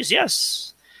Bee Gees,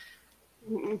 yes.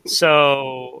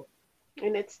 So,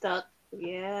 And it stuck.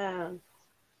 Yeah.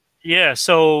 yeah,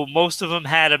 so most of them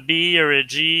had a B or a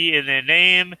G in their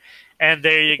name. And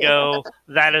there you go.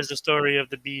 That is the story of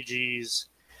the Bee Gees.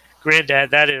 Granddad,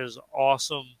 that is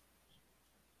awesome.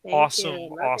 Thank Awesome, you.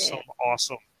 Love awesome,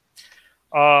 it.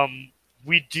 awesome.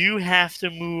 We do have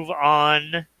to move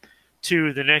on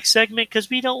to the next segment because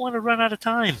we don't want to run out of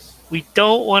time. We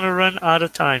don't want to run out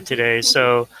of time today.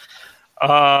 So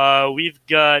we've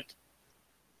got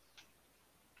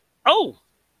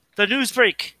the news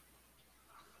break.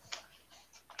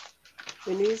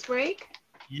 The news break.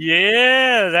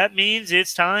 Yeah, that means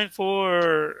it's time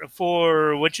for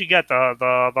what you got,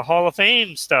 the Hall of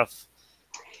Fame stuff.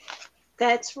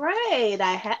 That's right.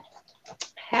 I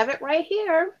have it right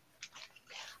here.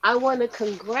 I want to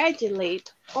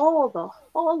congratulate all the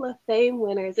Hall of Fame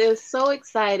winners. It was so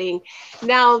exciting.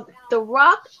 Now, the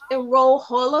Rock and Roll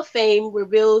Hall of Fame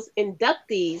reveals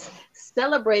inductees,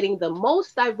 celebrating the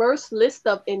most diverse list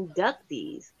of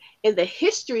inductees in the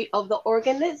history of the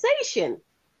organization.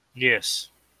 Yes.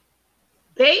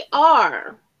 They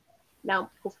are,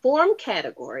 now, perform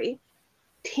category,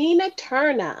 Tina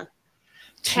Turner,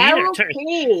 Tina Carole Turner.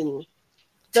 King,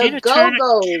 The Tina Turner.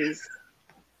 Go-Go's,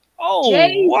 Oh,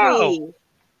 wow. Jay-Z,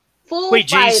 Foo Wait,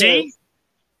 Jay-Z? Fighters,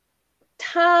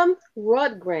 Tom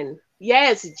Rundgren.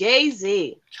 Yes,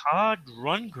 Jay-Z. Todd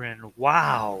Rundgren.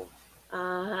 Wow.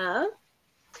 Uh-huh.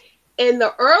 And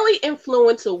the Early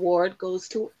Influence Award goes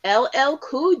to LL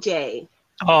Cool J,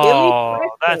 Billy Oh,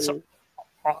 that's Preston,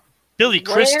 Billy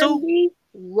Crystal? Randy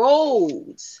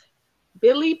Rhodes,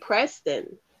 Billy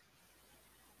Preston,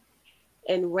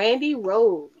 and Randy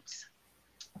Rhodes.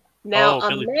 Now, Oh, a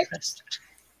Billy Met Preston.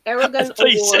 I Aragon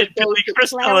thought you said Award goes Billy to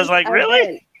Crystal. I was Clarence like, really?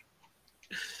 Avant.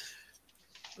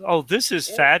 Oh, this is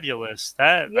fabulous.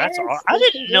 That's all. Yes, I and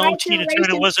didn't know Tina Turner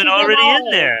congratulations wasn't to them already in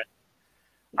all. there.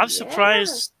 I'm Yeah,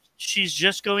 surprised she's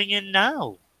just going in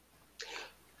now.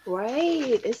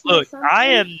 right. Isn't that Look,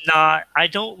 something? I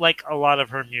don't like a lot of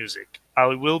her music. I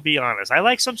will be honest. I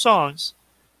like some songs,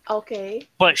 Okay.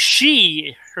 but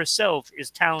she herself is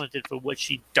talented for what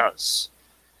she does.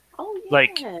 Oh,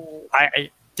 Like, yes.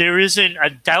 there isn't a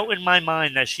doubt in my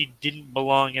mind that she didn't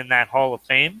belong in that Hall of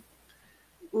Fame,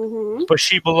 Mm-hmm. but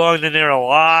she belonged in there a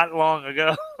lot long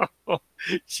ago.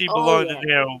 She Oh, belonged in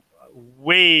yeah. there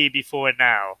way before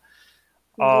now.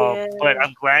 Yeah. But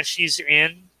I'm glad she's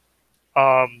in.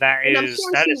 That And I'm is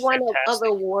sure that she is won other fantastic.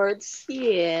 awards.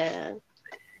 Yeah.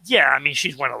 Yeah, I mean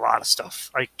she's won a lot of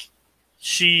stuff. Like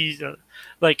she's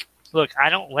like, look, I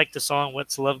don't like the song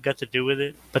 "What's Love Got to Do with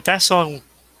It," but that song,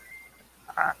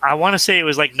 I want to say it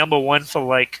was like number one for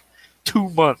like 2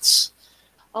 months,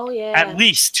 Oh, at yeah.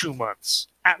 least 2 months,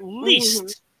 at Mm-hmm.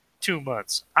 least 2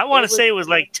 months. I want It to was say it was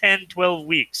good. like 10, 12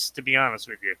 weeks, to be honest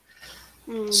with you.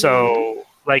 Mm-hmm. So,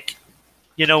 like,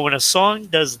 when a song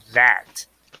does that,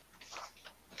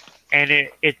 and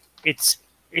it's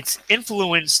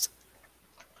influenced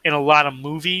in a lot of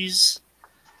movies.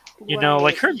 Like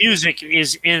Right. her music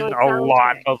is in On a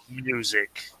lot soundtrack. of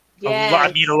music. I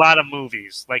mean, a Yes. lot of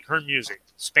movies. Like her music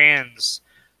spans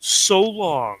so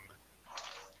long.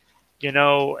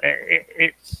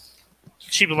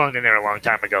 She belonged in there a long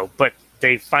time ago, but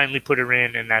they finally put her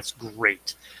in, and that's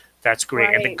great. That's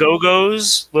great. And the Right. Go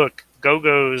Go's, look, Go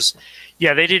Go's,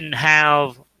 yeah, they didn't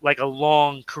have like a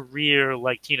long career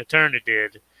like Tina Turner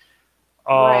did,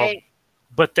 um, Right.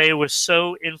 but they were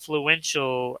so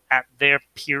influential at their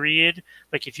period.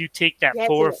 Like if you take that Yes,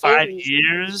 four in or the five 80s.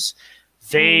 years,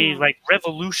 they Mm-hmm. like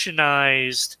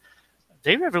revolutionized.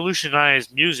 They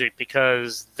revolutionized music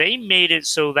because they made it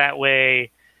so that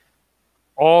way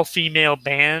all female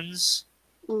bands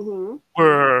Mm-hmm.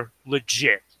 were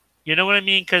legit. You know what I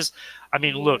mean? Because, I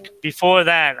mean, Yeah. look, before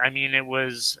that, I mean, it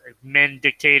was men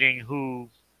dictating who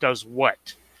does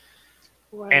what.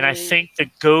 And I Right. think the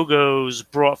Go-Go's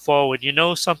brought forward, you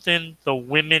know something? The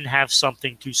women have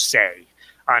something to say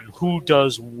on who Right.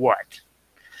 does what.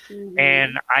 Mm-hmm.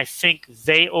 And I think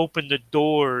they opened the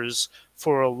doors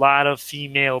for a lot of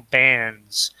female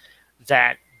bands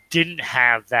that didn't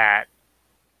have that,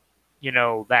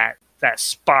 that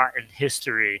spot in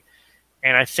history.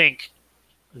 And I think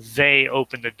they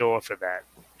opened the door for that.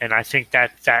 And I think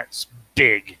that's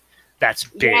big. That's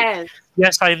big. Yes.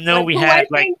 Yes, I know But we who I had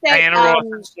like think that Diana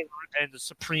Ross and the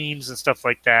Supremes and stuff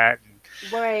like that.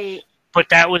 right. But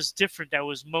that was different. That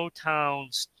was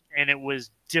Motown's, and it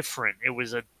was different. It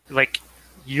was like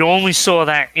you only saw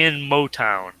that in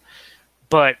Motown.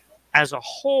 But as a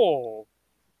whole,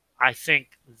 I think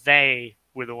they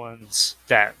were the ones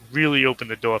that really opened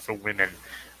the door for women,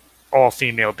 all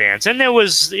female bands. And there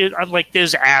was like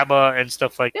there's ABBA and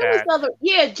stuff like There was that. other,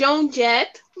 yeah, Joan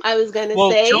Jett, I was gonna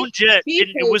Well, say. Joan Jett She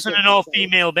didn't. It paved wasn't the an all way.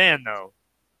 female band though. It was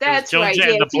That's Joan right. Jett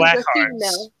and Yeah, the she was a Blackhearts.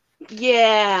 female.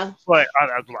 Yeah. But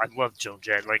I love Joan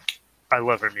Jett. Like I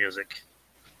love her music.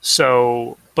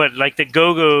 So, but like the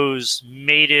Go Go's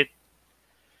made it.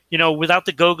 Without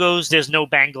the Go Go's, there's no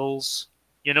Bangles.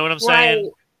 You know what I'm saying?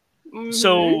 Right. Mm-hmm.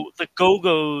 So the Go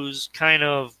Go's kind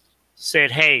of said,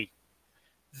 "Hey,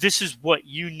 this is what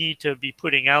you need to be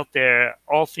putting out there.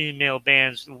 All female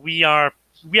bands. We are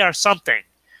something,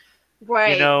 you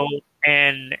Right. know."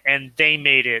 And they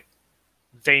made it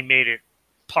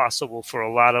possible for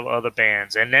a lot of other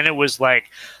bands. And then it was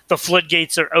like the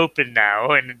floodgates are open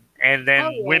now, and Oh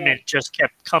then yeah. women just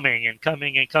kept coming and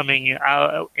coming and coming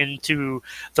out into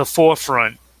the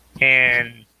forefront.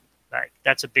 And like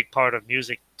that's a big part of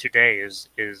music today is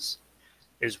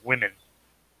women.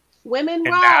 Women And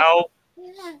rock. now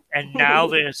Yeah. and now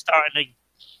they're starting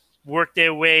to work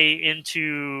their way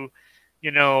into, you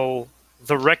know,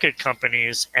 the record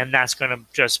companies, and that's going to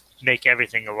just make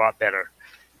everything a lot better.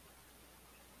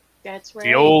 That's The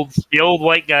right. old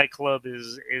white guy club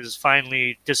is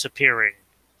finally disappearing,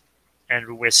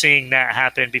 and we're seeing that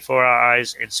happen before our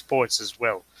eyes in sports as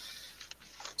well.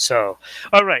 So,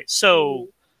 all right, so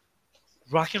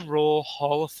Mhm. Rock and Roll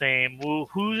Hall of Fame.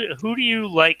 Who do you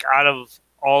like out of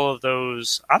all of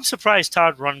those? I'm surprised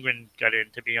Todd Rundgren got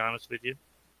in. To be honest with you,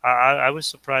 I was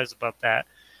surprised about that.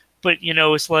 But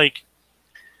it's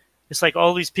like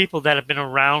all these people that have been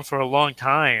around for a long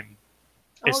time.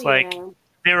 Oh It's like yeah.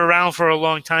 they're around for a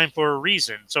long time for a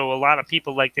reason. So a lot of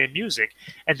people like their music,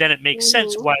 and then it makes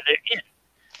sense Mm-hmm. why they're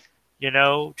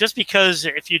in. Just because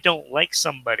if you don't like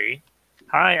somebody,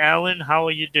 hi Alan, how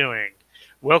are you doing?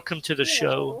 Welcome to the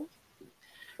show. Hello.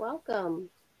 Welcome.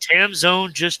 Tam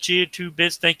Zone just cheered 2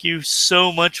 bits. Thank you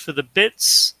so much for the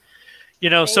bits.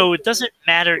 Thank So it you. doesn't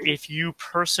matter if you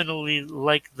personally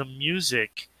like the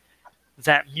music.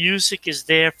 That music is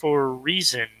there for a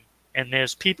reason, and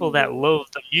there's people that Hmm.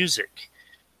 love the music.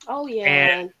 Oh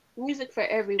And yeah. Music for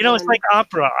it's like everyone.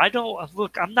 opera. I don't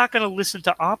look. I'm not going to listen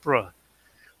to opera,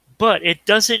 but it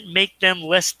doesn't make them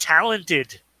less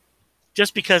talented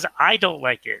just because I don't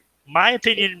like it. My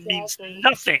opinion means Exactly.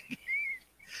 nothing.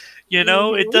 It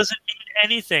Mm-hmm. doesn't mean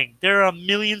anything. There are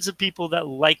millions of people that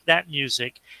like that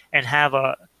music and have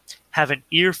an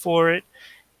ear for it,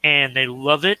 and they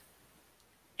love it,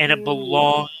 and it Mm-hmm.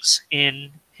 belongs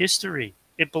in history.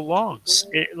 It belongs.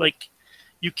 Right. Like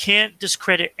you can't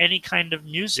discredit any kind of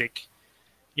music.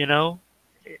 You know,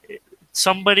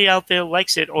 Somebody out there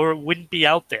likes it, or it wouldn't be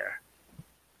out there.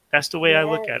 That's the way I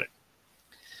look Yeah. at it.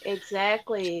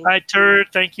 Exactly. Hi, Turd.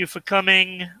 Thank you for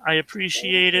coming. I Thank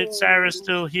appreciate it. Sarah's you.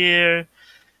 still here.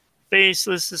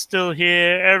 Faceless is still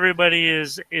here. Everybody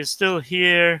is still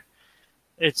here.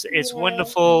 It's Yeah.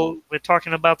 wonderful. We're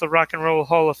talking about the Rock and Roll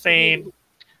Hall of Fame.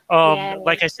 Yeah.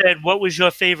 Like I said, what was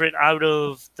your favorite out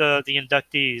of the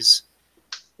inductees?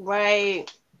 Right.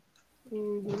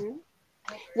 Hmm.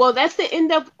 Well, that's the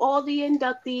end of all the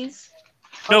inductees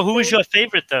No, of who was the. your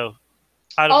favorite though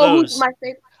out of Oh, who's those? my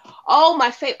favorite? Oh,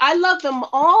 my favorite. I love them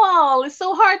all. It's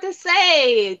so hard to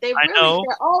say. I know.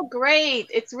 They're all great.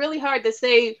 It's really hard to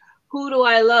say who do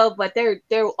I love, but they're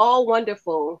all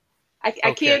wonderful. I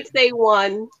Okay, can't say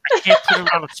one. I can't put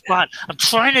her on the spot. I'm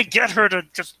trying to get her to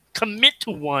just commit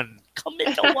to one.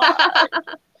 Commit to one.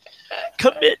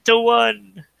 Commit to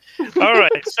one. All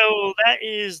right, so that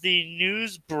is the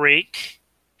news break.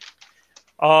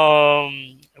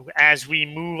 As we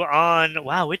move on,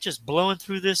 wow, we're just blowing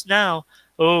through this now.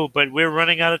 Oh, but we're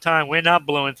running out of time. We're not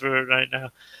blowing through it right now.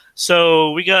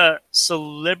 So we got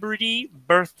celebrity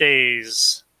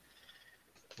birthdays.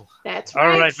 That's All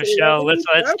right. right, Michelle, let's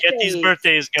Celebrity let's get these birthdays.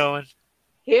 birthdays going.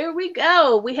 Here we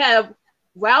go. We have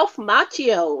Ralph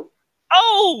Macchio,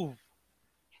 Oh,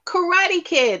 Karate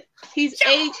Kid. He's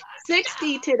yeah. age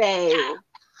 60 today.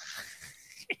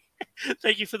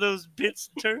 Thank you for those bits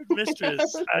and turn,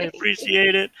 mistress. I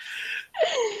appreciate it.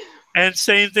 And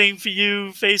same thing for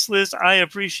you, Faceless. I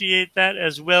appreciate that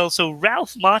as well. So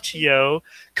Ralph Macchio,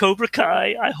 Cobra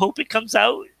Kai. I hope it comes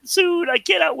out soon. I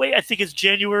cannot wait. I think it's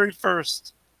January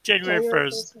 1st. January January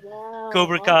 1st. 1st. Wow.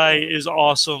 Cobra Kai Awesome. is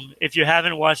awesome. If you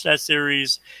haven't watched that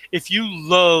series, if you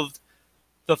loved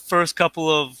the first couple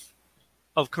of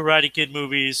Karate Kid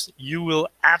movies, you will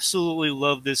absolutely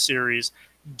love this series. Oh,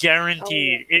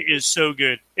 Guaranteed. It is so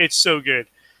good. It's so good.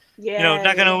 You know, yes.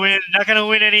 not gonna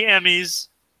win any Emmys,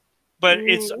 but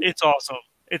Mm, it's awesome.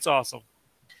 It's awesome.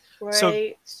 So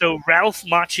right. so Ralph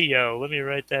Macchio. Let me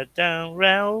write that down.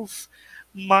 Ralph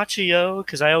Macchio,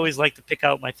 because I always like to pick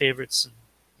out my favorites. And,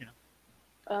 you know,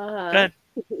 go Uh-huh.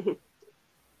 ahead.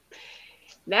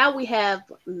 Now we have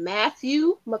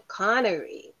Matthew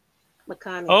McConaughey.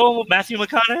 McConaughey. Oh, Matthew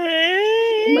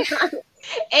McConaughey.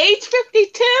 Age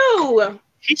 52.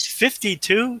 He's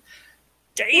 52.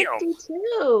 Damn.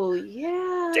 52.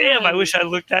 Damn, I Yeah. wish I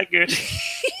looked that good.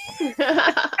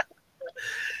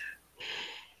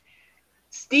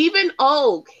 Stephen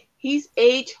Oak. He's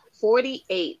age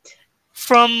 48.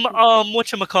 From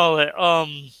whatchamacallit?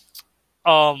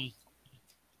 Um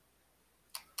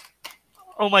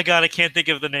oh my god, I can't think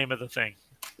of the name of the thing.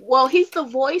 Well, he's the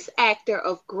voice actor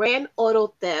of Grand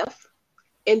Auto Theft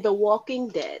in The Walking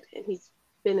Dead, and he's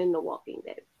been in The Walking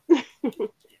Dead.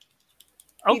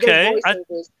 He does Okay.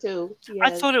 voiceovers too. I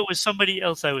Yes. thought it was somebody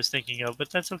else I was thinking of, but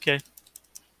that's okay.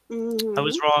 I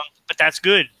was Hmm. wrong, but that's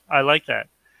good. I like that.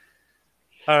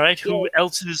 All right, who Yes.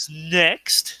 else is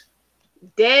next?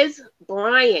 Des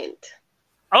Bryant.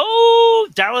 Oh,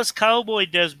 Dallas Cowboy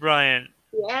Des Bryant.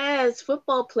 Yes,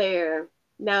 football player.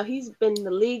 Now he's been in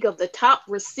the league of the top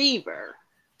receiver.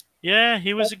 Yeah,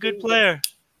 he was a good Receiver. player.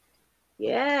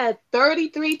 Yeah,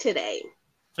 33 today.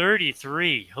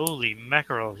 33. Holy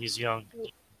mackerel, he's young.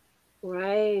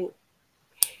 Right.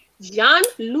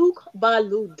 Jean-Luc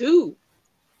Baludou.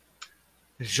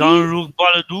 He's Jean-Luc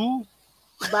Baladou.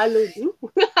 Baludou.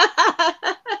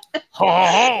 Ho, ho,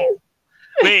 ho.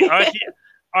 Wait,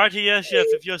 RTS chef,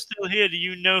 if you're still here, do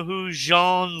you know who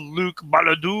Jean-Luc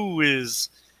Baladou is?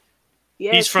 He's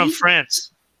Yes, from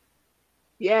France.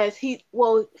 he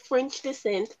well French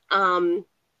descent.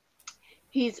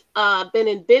 He's been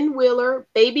in Ben Wheeler,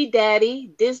 Baby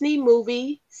Daddy, Disney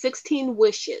movie, 16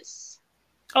 Wishes.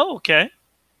 Oh, okay.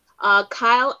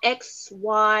 Kyle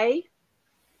XY,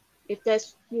 if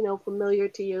that's familiar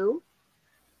to you.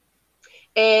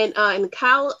 And in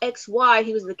Kyle XY,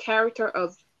 he was the character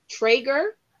of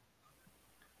Traeger.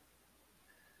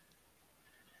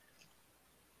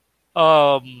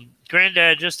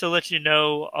 Granddad, just to let you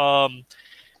know,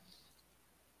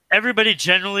 everybody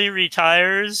generally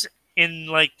retires in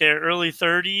like their early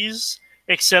 30s,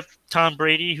 except Tom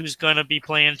Brady, who's gonna be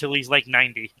playing until he's like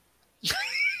 90.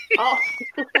 Oh.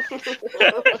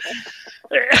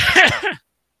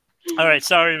 All right,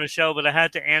 sorry, Michelle, but I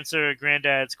had to answer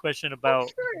Granddad's question Oh, about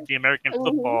sure. the American Mhm.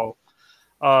 football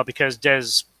because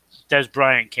Des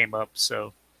Bryant came up.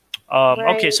 So okay,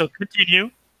 Right. so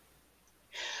continue.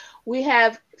 We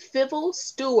have Fibble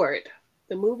Stewart,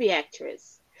 the movie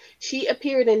actress. She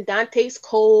appeared in Dante's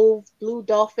Cove, Blue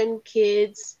Dolphin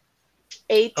Kids,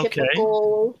 Okay,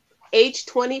 Atypical, age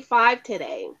 25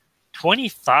 today.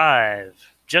 25,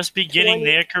 just beginning 20.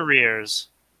 their careers.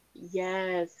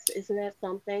 Yes, isn't that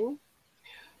something?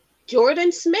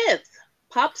 Jordan Smith,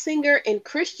 pop singer and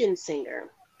Christian singer.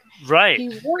 Right. He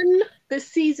won the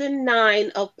season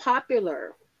 9 of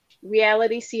popular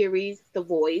reality series The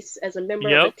Voice as a member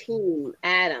of the Yep. team,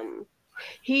 Adam.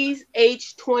 He's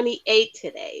age 28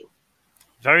 today.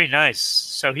 Very nice.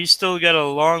 So he's still got a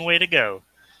long way to go.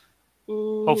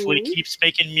 Hopefully, Hmm. keeps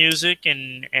making music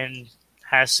and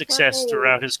has success Right.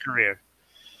 throughout his career.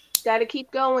 Got to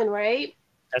keep going, right?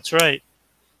 That's right.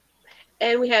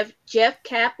 And we have Jeff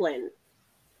Kaplan,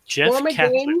 Jeff former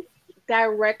Kaplan. game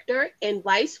director and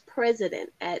vice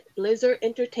president at Blizzard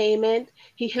Entertainment.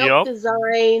 He helped Yep.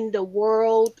 design the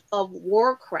world of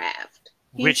Warcraft.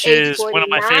 He's Which age is one of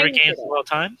my favorite 49 games of today. all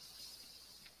time.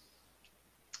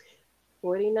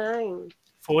 49.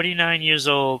 49 years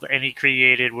old, and he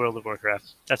created World of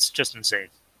Warcraft. That's just insane.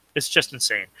 It's just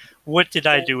insane. What did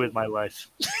I do with my life?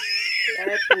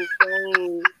 That's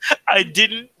insane. I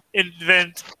didn't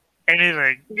invent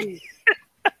anything.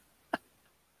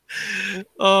 Now we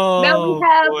Oh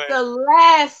have boy.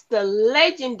 the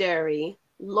legendary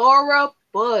Laura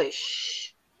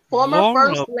Bush, former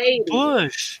Laura First Lady,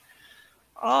 Bush.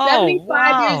 Oh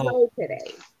 75 years wow. old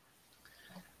today.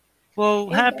 Well,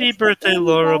 And happy that's the birthday, end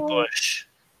Laura of Bush.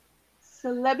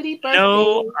 celebrity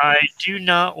No, birthdays. I do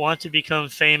not want to become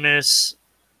famous,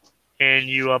 and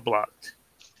you are blocked.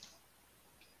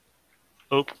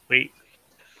 Oh, wait,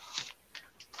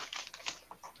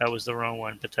 that was the wrong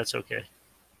one, but that's okay.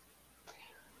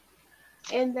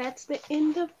 And that's the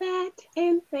end of that.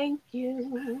 And thank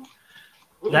you.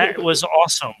 That was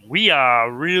awesome. We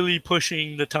are really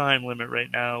pushing the time limit right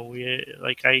now.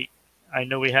 I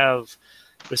know we have,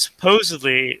 but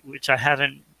supposedly, which I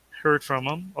haven't heard from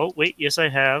them. Oh, wait, yes, I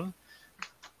have.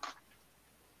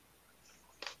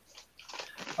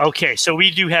 Okay, so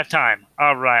we do have time.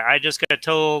 All right, I just got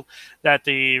told that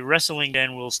the wrestling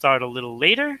then will start a little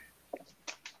later,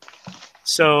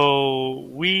 so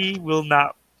we will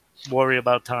not worry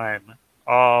about time.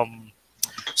 Um,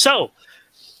 so,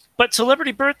 but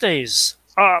celebrity birthdays.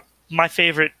 My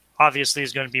favorite obviously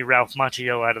is going to be Ralph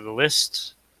Macchio out of the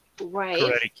list. Right.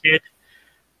 Karate Kid.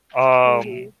 Um,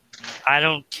 Hmm. I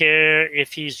don't care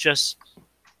if he's just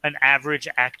an average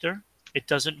actor. It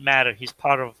doesn't matter. He's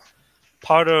part of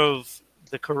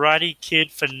the Karate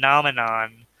Kid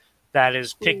phenomenon that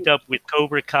is picked up with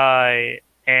Cobra Kai,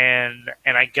 and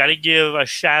I got to give a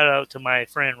shout out to my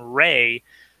friend Ray,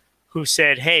 who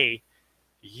said, "Hey,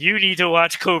 you need to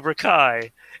watch Cobra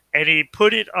Kai," and he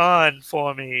put it on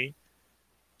for me,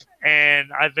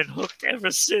 and I've been hooked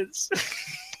ever since.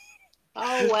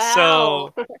 Oh,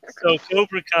 wow. so, so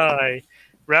Cobra Kai,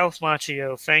 Ralph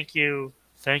Macchio, thank you,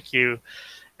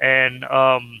 and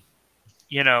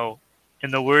you know,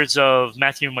 in the words of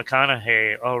Matthew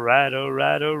McConaughey, all right, all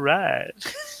right.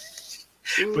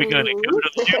 We're going to go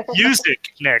Hmm. to new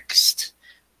music next.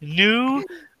 New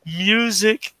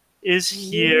music is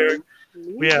here.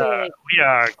 New We are music. we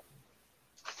are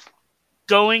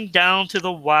going down to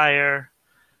the wire.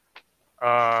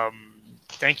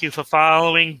 Thank you for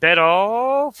following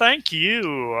Bedall. Thank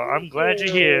you. I'm Thank glad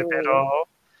you're here, you.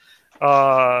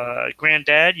 Bedall.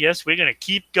 Granddad, yes, we're gonna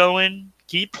keep going,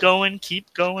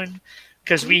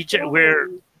 because Keep going.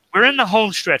 we're in the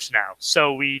home stretch now.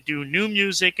 So we do new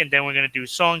music, and then we're gonna do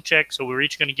song check. So we're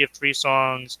each gonna give 3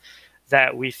 songs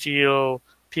that we feel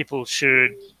people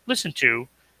should listen to.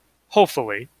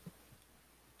 Hopefully,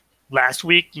 last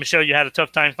week, Michelle, you had a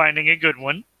tough time finding a good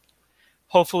one.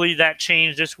 Hopefully, that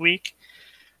changed this week.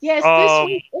 Yes, this Um,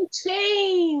 week it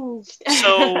changed.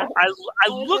 so I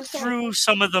Oh, it's looked fantastic. through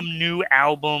some of the new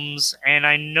albums, and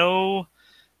I know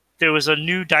there was a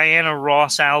new Diana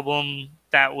Ross album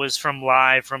that was from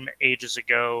live from ages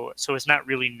ago, so it's not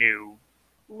really new.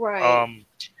 Right. Um,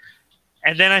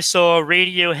 and then I saw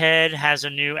Radiohead has a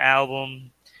new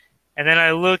album, and then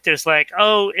I looked. It's like,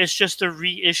 oh, it's just a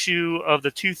reissue of the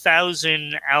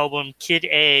 2000 album Kid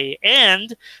A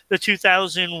and the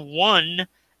 2001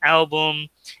 album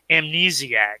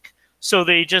Amnesiac. So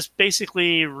they just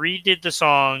basically redid the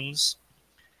songs,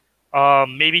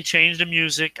 maybe changed the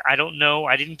music. I don't know.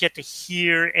 I didn't get to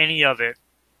hear any of it.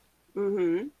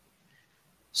 Mm-hmm.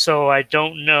 So I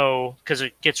don't know because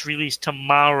it gets released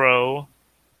tomorrow.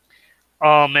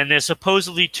 And there's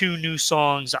supposedly 2 new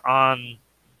songs on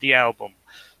the album.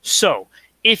 So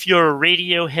if you're a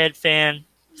Radiohead fan,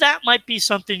 that might be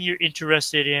something you're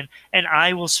interested in, and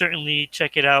I will certainly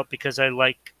check it out because I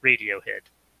like Radiohead.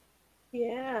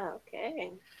 Yeah, okay.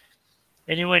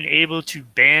 Anyone able to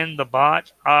ban the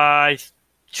bot? I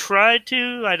tried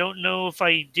to. I don't know if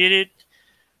I did it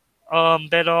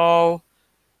at all.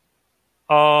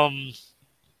 Um,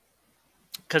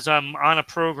 because I'm on a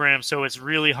program, so it's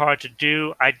really hard to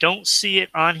do. I don't see it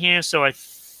on here, so I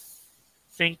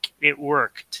think it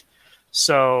worked.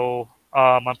 So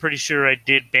I'm pretty sure I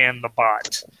did ban the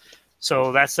bot.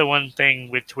 So that's the one thing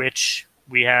with Twitch.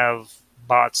 We have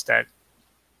bots that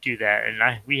do that,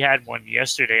 and we had one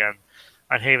yesterday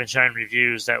on Haven Shine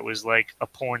Reviews that was like a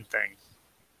porn thing,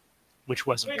 which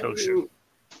wasn't kosher. Mhm.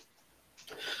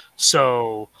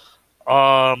 So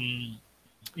um,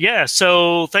 yeah.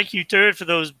 So thank you, Third, for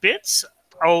those bits.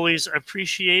 Always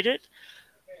appreciate it.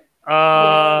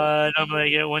 Yeah. I'm gonna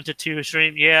get 1 to 2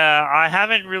 stream. Yeah, I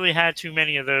haven't really had too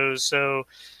many of those, so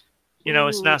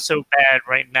it's Hmm. not so bad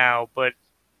right now. But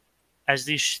as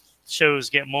these shows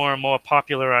get more and more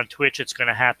popular on Twitch, it's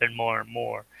gonna happen more and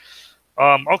more.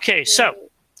 Okay,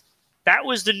 so that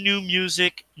was the new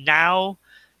music. Now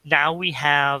we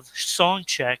have song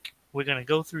check. We're gonna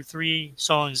go through 3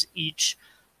 songs each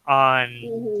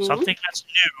on Hmm. something that's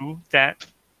new that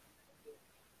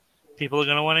people are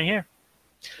gonna want to hear.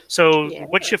 So, Yeah.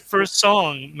 what's your first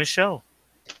song, Michelle?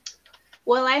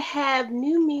 Well, I have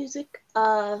new music,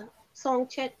 song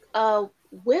check,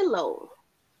 Willow,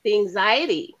 The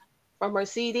Anxiety from her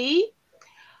CD,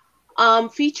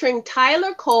 featuring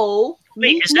Tyler Cole.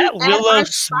 Wait, Meet is me that at Willow our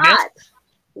Smith? spot. Is that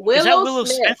Willow Willow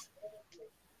Smith. Smith?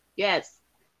 Yes.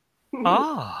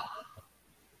 Ah,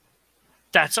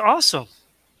 that's awesome.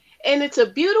 And it's a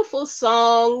beautiful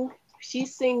song. She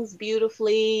sings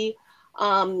beautifully.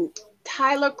 Um,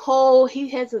 Tyler Cole, he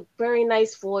has a very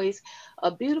nice voice,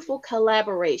 a beautiful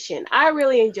collaboration. I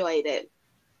really enjoyed it.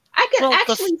 I could Well,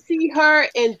 actually see her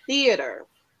in theater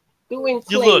doing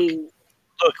you look, plays.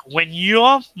 look. When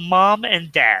your mom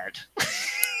and dad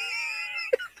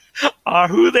are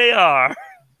who they are,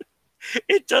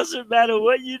 it doesn't matter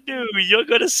what you do. You're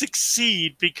gonna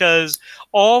succeed because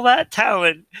all that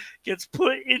talent gets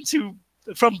put into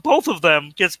from both of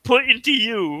them gets put into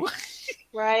you.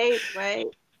 Right, right.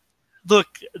 Look,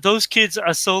 those kids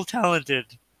are so talented.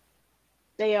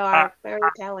 They I, are very I,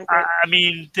 talented. I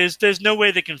mean, there's no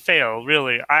way they can fail.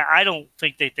 Really, I don't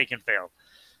think they can fail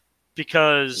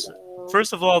because No.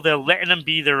 first of all, they're letting them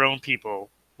be their own people,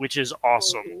 which is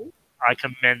awesome. Mhm. I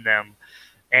commend them.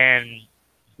 And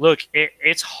look,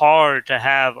 it's hard to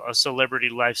have a celebrity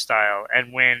lifestyle,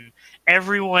 and when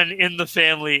everyone in the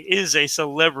family is a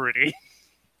celebrity,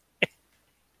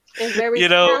 And very you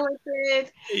know,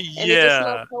 talented, and they just love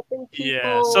yeah, helping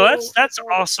yeah. So that's people. that's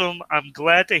awesome. I'm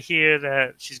glad to hear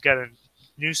that she's got a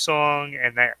new song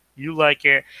and that you like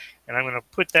it. And I'm gonna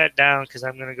put that down because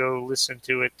I'm gonna go listen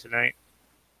to it tonight.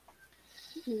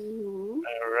 Mhm.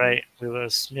 All right, Willow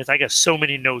Smith. I got so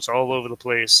many notes all over the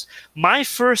place. My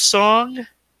first song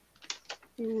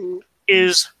Mhm.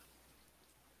 is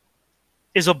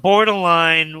is a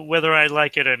borderline whether I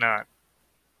like it or not.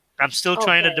 I'm still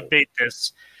trying to Okay. debate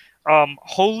this.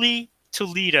 Holy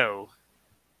Toledo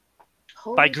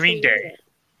by Holy Green Day.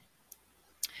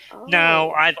 Toledo. Now,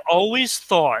 Oh. I've always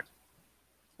thought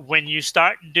when you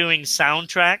start doing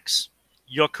soundtracks,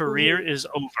 your career Mhm. is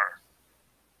over.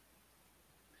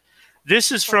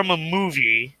 This is from Oh. a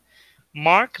movie,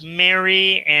 Mark,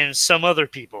 Mary, and some other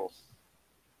people.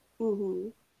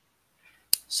 Mhm.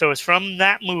 So it's from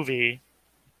that movie.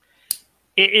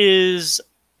 It is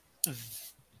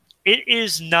it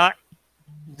is not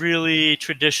really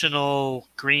traditional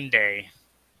Green Day.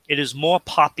 It is more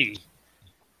poppy.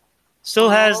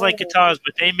 Still has like Oh. guitars,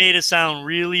 but they made it sound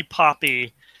really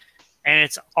poppy, and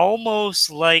it's almost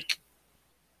like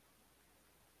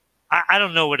I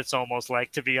don't know what it's almost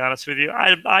like to be honest with you.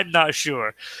 I'm not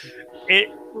sure. It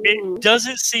Mhm.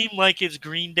 doesn't seem like it's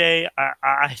Green Day.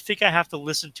 I think I have to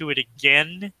listen to it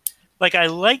again. Like I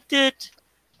liked it,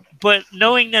 but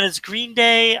knowing that it's Green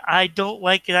Day, I don't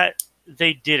like that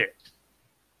they did it.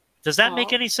 Does that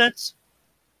make Oh. any sense?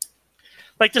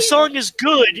 Like the Yeah. song is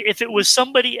good if it was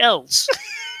somebody else.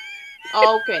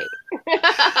 Okay.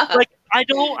 Like I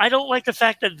don't like the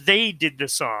fact that they did the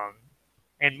song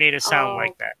and made it sound Oh.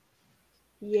 like that.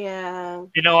 Yeah.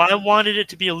 I wanted it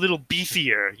to be a little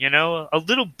beefier, a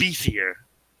little beefier.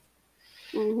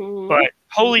 Mhm. But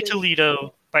Holy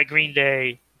Toledo by Green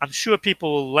Day, I'm sure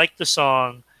people will like the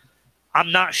song.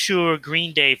 I'm not sure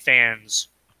Green Day fans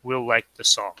will like the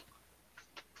song.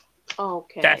 That's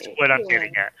Okay. what I'm Yeah.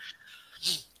 getting at.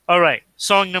 All right,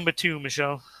 song number 2,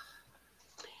 Michelle.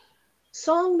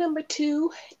 Song number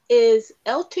 2 is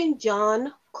Elton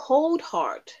John Cold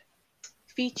Heart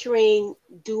featuring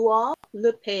Dua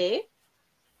Lipa.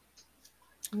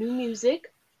 New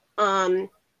music. Um,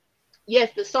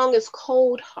 yes, the song is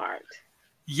Cold Heart.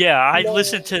 Yeah, I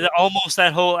listened No, to almost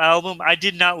that whole album. I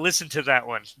did not listen to that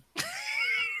one.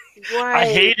 I right.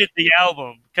 hated the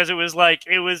album because it was like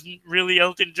it wasn't really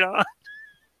Elton John.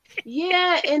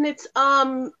 Yeah, and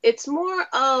it's more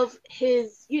of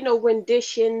his,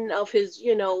 rendition of his,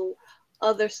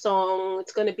 other song.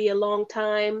 It's gonna be a long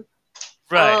time.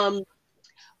 Right. Um,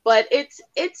 but it's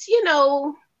it's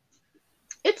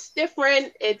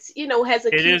different. It's has a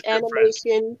It is cute different.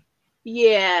 animation.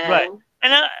 Yeah. Right.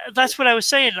 And that's what I was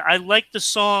saying. I like the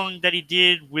song that he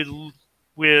did with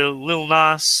Lil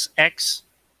Nas X.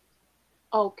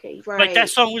 Okay, Like that right.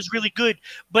 song was really good,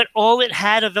 but all it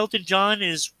had of Elton John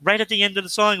is right at the end of the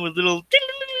song with little ding,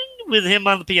 ding, ding, with him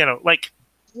on the piano. Like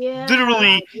Yeah,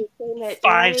 literally you're saying that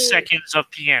five right. seconds of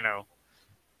piano.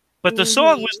 But the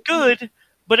song was Mhm. good,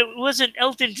 but it wasn't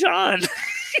Elton John.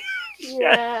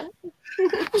 Yeah.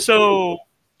 So,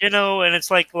 and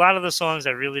it's like a lot of the songs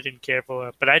I really didn't care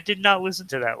for, but I did not listen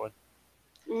to that one.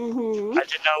 Mhm. I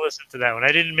did not listen to that one.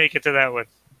 I didn't make it to that one.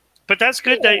 But that's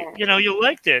good that, Yeah. you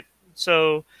liked it.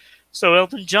 So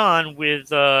Elton John with,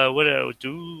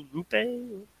 Du Lupe?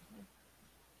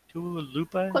 Du Of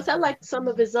Lupe? course, I like some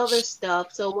of his other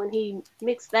stuff. So when he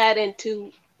mixed that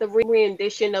into the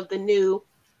rendition of the new,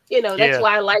 that's Yeah.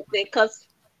 why I liked it because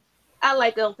I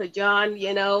like Elton John.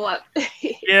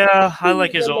 Yeah, I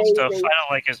like He's his old stuff. I amazing.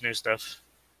 don't like his new stuff.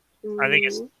 I think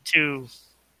it's Mhm. two,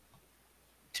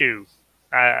 two.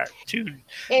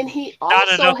 And he Not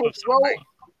also enough has of wrote something.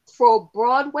 for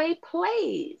Broadway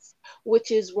plays,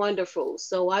 which is wonderful.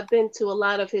 So I've been to a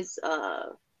lot of his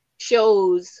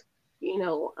shows,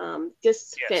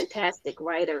 just Yes, fantastic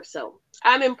writer. So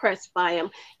I'm impressed by him.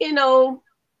 You know,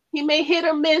 he may hit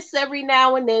or miss every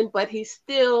now and then, but he's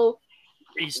still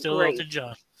he's still great. Elton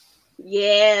John,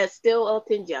 Yeah, still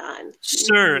Elton John.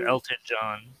 Sir Elton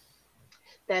John,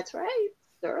 That's right,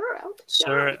 Sir Elton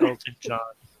Sir John. Elton John.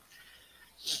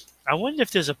 I wonder if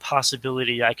there's a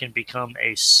possibility I can become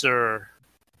a sir.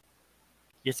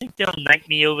 You think they'll knight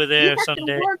me over You there have to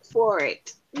someday? work for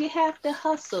it. You have to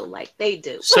hustle like they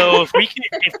do. So if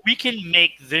we can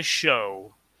make this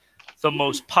show the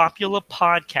most popular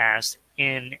podcast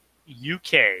in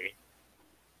UK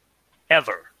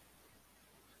ever,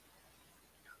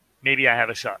 maybe I have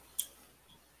a shot.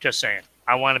 Just saying.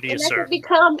 I want to be a And I sir. could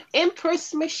become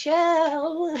Empress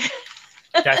Michelle.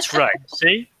 That's right.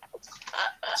 See?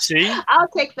 See? I'll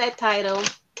take that title.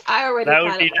 I already That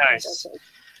would thought of be myself nice.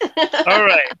 All that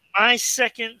right. My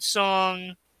second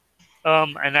song,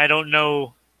 and I don't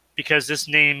know because this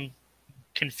name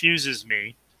confuses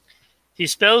me. He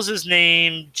spells his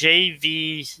name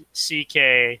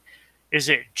JVCK. Is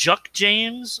it Juck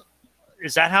James?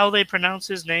 Is that how they pronounce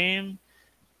his name?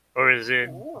 Or is it,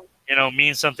 way.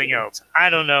 mean something else? I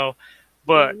don't know.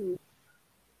 But Mhm.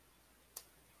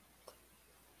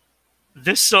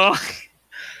 this song,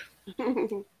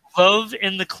 Love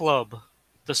in the Club.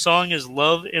 The song is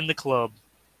Love in the Club.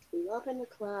 Love in the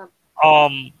club.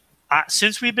 Um,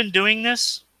 since we've been doing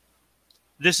this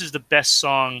is the best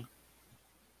song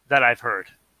that I've heard.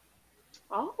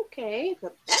 Oh, okay,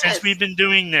 the Since we've best. been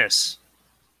doing this,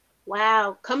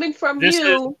 Wow, coming from this is,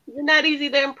 you, you're not easy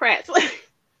to impress when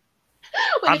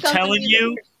I'm it comes to telling music.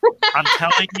 you, I'm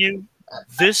telling you,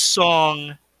 this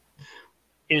song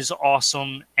is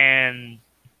awesome. And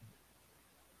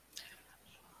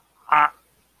I,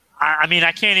 I mean,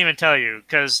 I can't even tell you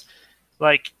because,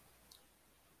 like,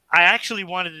 I actually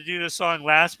wanted to do this song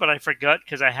last, but I forgot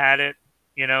because I had it,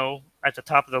 at the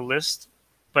top of the list,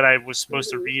 but I was supposed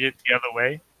to Mhm. read it the other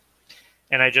way.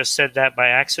 And I just said that by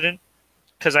accident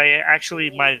because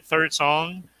my third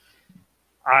song,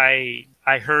 I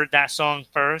heard that song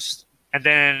first, and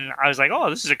then I was like, "Oh,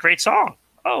 this is a great song.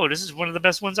 Oh, this is one of the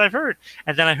best ones I've heard."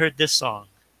 And then I heard this song,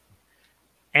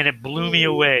 and it blew me Mhm.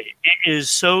 away. It is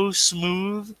so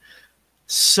smooth,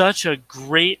 such a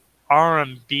great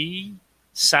R&B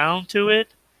sound to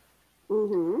it.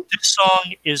 Mhm. This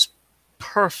song is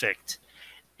perfect,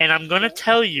 and I'm gonna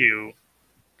tell you,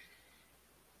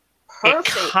 it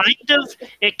Perfect. kind of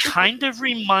it kind of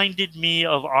reminded me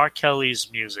of R.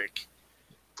 Kelly's music,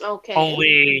 Okay.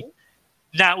 only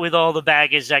not with all the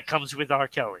baggage that comes with R.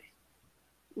 Kelly.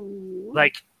 Mhm.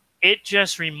 Like, it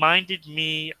just reminded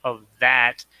me of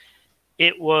that.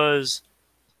 It was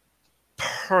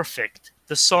perfect.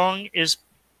 The song is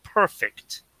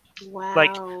perfect.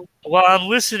 Like, Wow. while I'm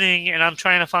listening and I'm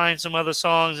trying to find some other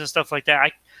songs and stuff like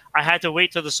that, I had to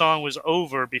wait till the song was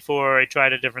over before I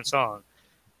tried a different song.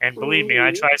 And believe me,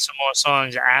 I Mhm. tried some more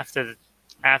songs after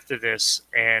this,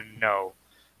 and no,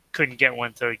 couldn't get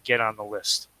one to get on the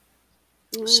list.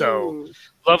 So, Mm.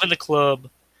 "Love in the Club"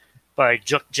 by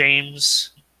Juck James,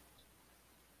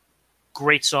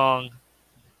 great song.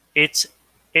 It's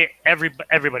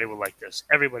everybody will like this.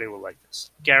 Everybody will like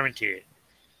this, guarantee it.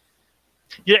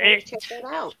 Yeah, I gotta check that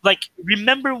out. like,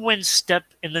 remember when "Step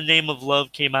in the Name of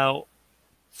Love" came out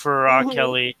for R. Mhm.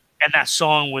 Kelly, and that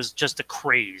song was just a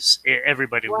craze.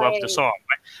 Everybody loved the Right. song.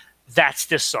 Right? That's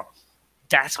this song.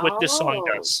 That's what this song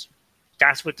Oh, does.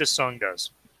 That's what this song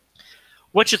does.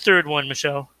 What's your third one,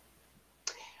 Michelle?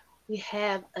 we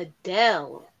have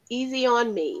Adele. Easy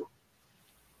on me.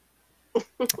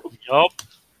 Yup,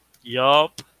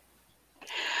 yup.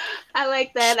 I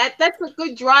like that. That's a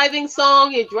good driving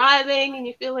song. You're driving and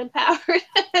you feel empowered.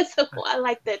 So I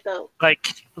like that though. Like,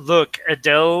 look,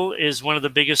 Adele is one of the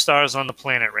biggest stars on the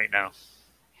planet right now.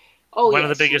 Oh One of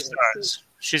the yes, she biggest is. stars.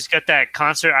 She's got that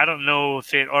concert. I don't know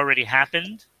if it already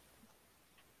happened,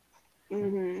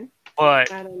 Mm-hmm.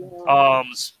 but I don't know.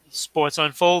 Sports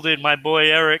Unfolded, my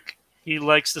boy Eric, he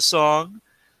likes the song.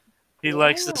 He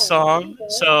likes the Wow. song. Okay.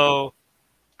 So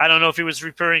I don't know if he was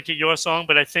referring to your song,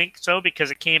 but I think so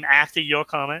because it came after your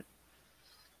comment.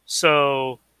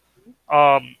 So,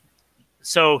 um,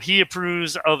 so he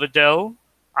approves of Adele.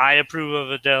 I approve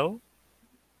of Adele,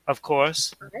 of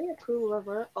course. I approve of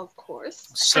her, of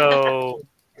course. So,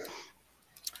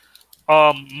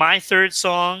 my third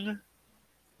song,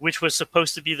 which was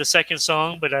supposed to be the second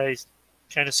song, but I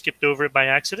kind of skipped over it by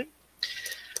accident.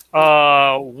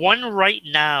 One Right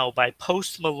Now by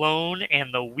Post Malone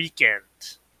and The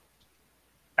Weeknd.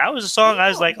 That was a song I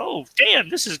was like, Oh, oh, damn,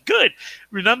 this is good.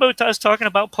 Remember us talking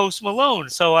about Post Malone?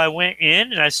 So I went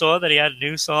in and I saw that he had a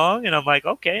new song, and I'm like,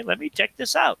 okay, let me check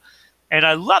this out. And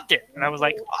I loved it. And I was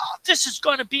like, oh, this is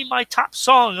going to be my top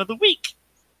song of the week.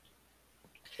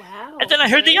 And wow. then I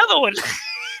heard the Okay. other one.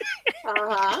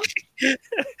 Uh-huh. Yeah.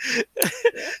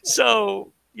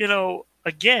 So,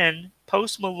 again,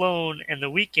 Post Malone and The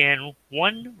Weeknd,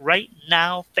 One Right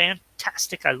Now,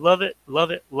 fantastic. I love it,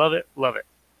 love it, love it, love it,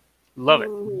 love it.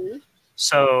 Mm-hmm.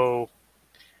 So,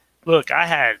 look, I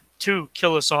had two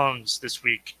killer songs this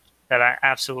week that I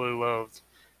absolutely loved.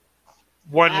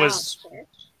 One Wow. was Okay.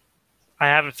 I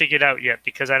haven't figured out yet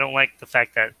because I don't like the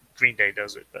fact that Green Day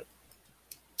does it, but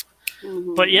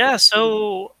Mm-hmm. yeah,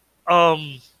 so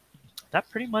um that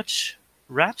pretty much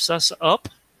wraps us up.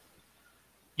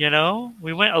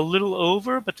 We went a little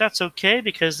over, but that's okay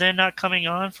because they're not coming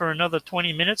on for another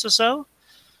 20 minutes or so.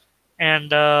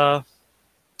 And I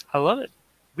love it.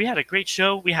 We had a great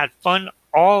show. We had fun.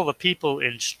 All the people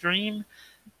in stream,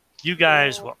 you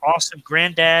guys Yeah. were awesome.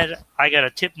 Granddad, I got to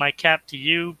tip my cap to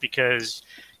you because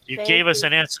you Thank gave us you.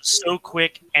 an answer so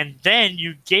quick. And then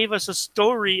you gave us a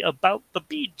story about the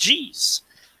BGs.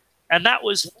 And that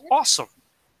was awesome.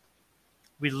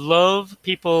 We love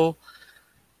people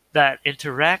that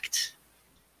interact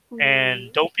and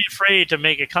Mm-hmm. don't be afraid to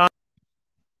make a comment.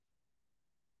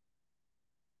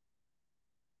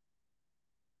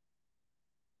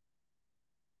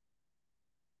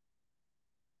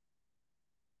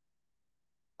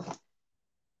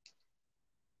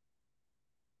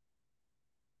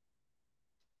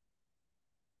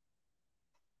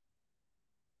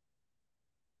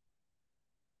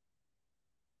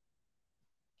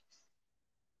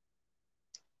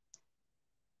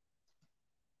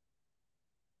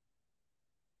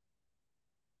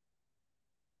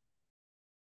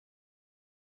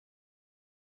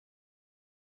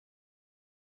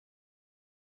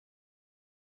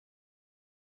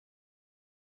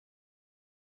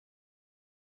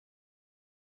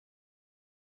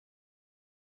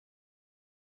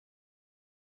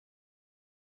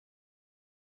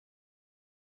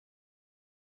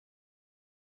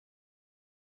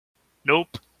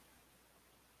 Nope.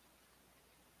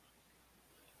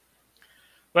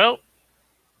 Well,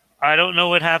 I don't know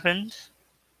what happened.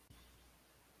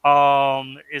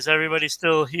 Is everybody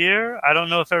still here? I don't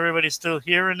know if everybody's still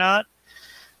here or not.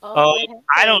 Oh, Um, what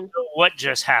I don't happened? know what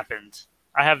just happened.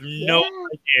 I have no Yeah.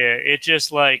 idea. It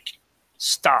just like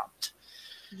stopped.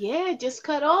 Yeah, just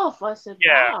cut off. I said,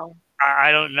 Yeah, wow.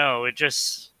 I don't know. It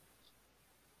just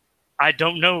I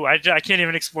don't know. I can't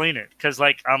even explain it because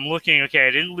like I'm looking. Okay,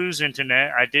 I didn't lose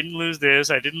internet. I didn't lose this.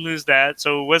 I didn't lose that.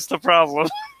 So what's the problem?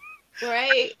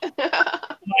 Right.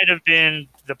 Might have been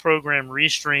the program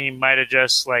restream might have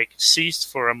just like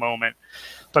ceased for a moment.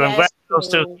 But I'm glad That's you're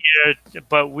still true. here.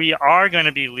 But we are going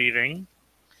to be leaving.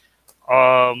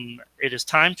 It is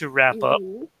time to wrap up.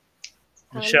 Mm-hmm. Time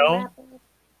to Michelle, wrap up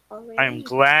I'm already.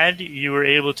 glad you were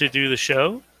able to do the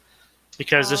show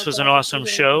because Oh, this was an glad to awesome be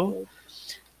here, show. guys.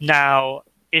 Now,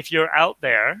 if you're out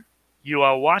there, you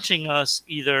are watching us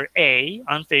either A,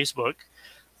 on Facebook,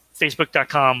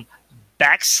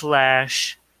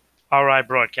 facebook.com/RI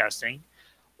Broadcasting,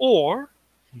 or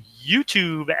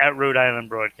YouTube at Rhode Island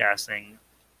Broadcasting.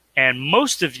 And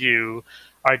most of you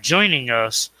are joining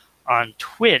us on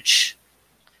Twitch,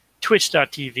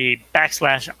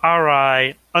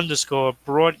 twitch.tv/RI underscore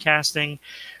broadcasting.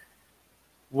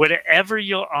 Whatever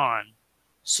you're on,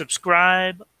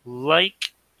 subscribe,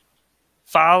 like,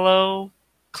 follow,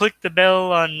 click the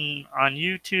bell on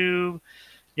YouTube.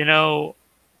 You know,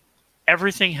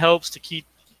 everything helps to keep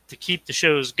the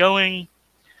shows going.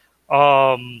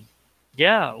 Um,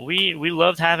 yeah, we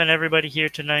loved having everybody here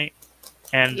tonight,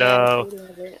 and Yes, we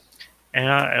love it.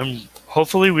 and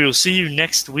hopefully we will see you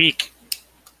next week.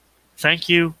 Thank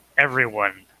you,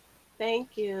 everyone.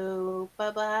 Thank you.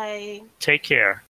 Bye-bye. Take care.